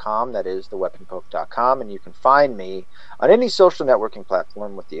theweaponbook.com. That is theweaponbook.com. And you can find me on any social networking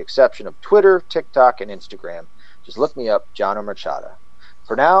platform with the exception of Twitter, TikTok, and Instagram. Just look me up, John Omerchada.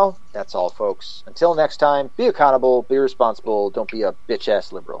 For now, that's all, folks. Until next time, be accountable, be responsible, don't be a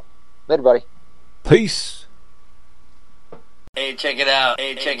bitch-ass liberal. Later, buddy. Peace. Hey, check it out.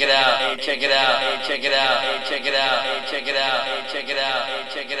 Hey, check it out. Hey, check it out. Hey, check it out. Hey, check it out. Hey, check it out. Hey, check it out. Hey,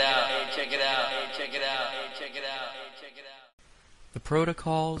 check it out. Hey, check it out. Hey, check it out. Hey, check it out. Hey, check it out. The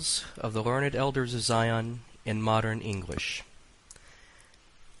Protocols of the Learned Elders of Zion in Modern English.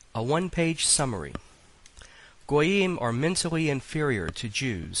 A one-page summary. Goyim are mentally inferior to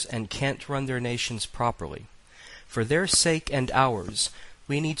Jews and can't run their nations properly. For their sake and ours,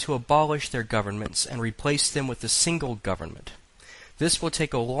 we need to abolish their governments and replace them with a single government. This will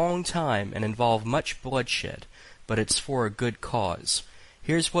take a long time and involve much bloodshed, but it's for a good cause.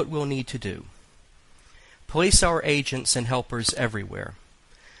 Here's what we'll need to do. Place our agents and helpers everywhere.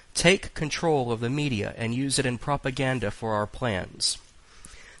 Take control of the media and use it in propaganda for our plans.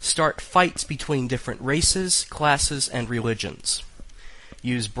 Start fights between different races, classes, and religions.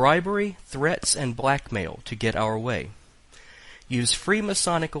 Use bribery, threats, and blackmail to get our way. Use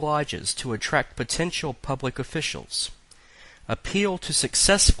Freemasonic lodges to attract potential public officials. Appeal to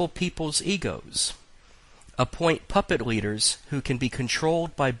successful people's egos. Appoint puppet leaders who can be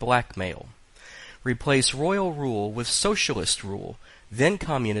controlled by blackmail. Replace royal rule with socialist rule, then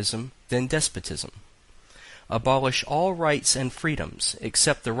communism, then despotism. Abolish all rights and freedoms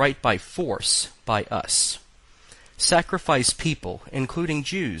except the right by force by us. Sacrifice people, including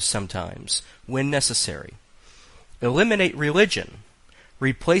Jews sometimes, when necessary. Eliminate religion.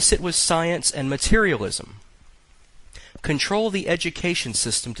 Replace it with science and materialism. Control the education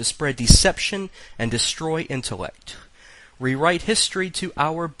system to spread deception and destroy intellect. Rewrite history to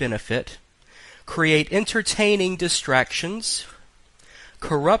our benefit. Create entertaining distractions.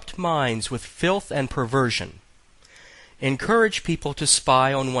 Corrupt minds with filth and perversion. Encourage people to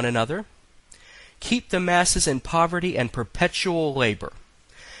spy on one another. Keep the masses in poverty and perpetual labor.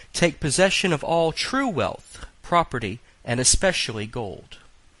 Take possession of all true wealth, property, and especially gold.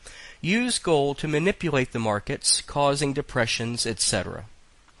 Use gold to manipulate the markets, causing depressions, etc.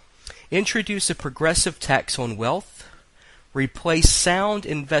 Introduce a progressive tax on wealth. Replace sound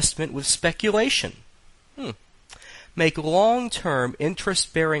investment with speculation. Make long-term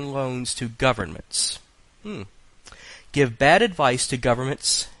interest-bearing loans to governments. Give bad advice to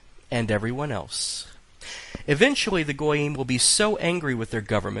governments and everyone else. Eventually, the Goyim will be so angry with their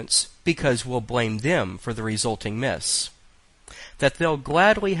governments, because we'll blame them for the resulting mess, that they'll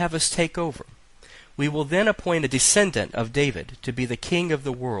gladly have us take over. We will then appoint a descendant of David to be the king of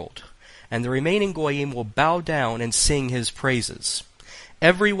the world, and the remaining Goyim will bow down and sing his praises.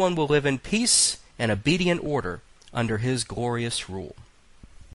 Everyone will live in peace and obedient order under his glorious rule.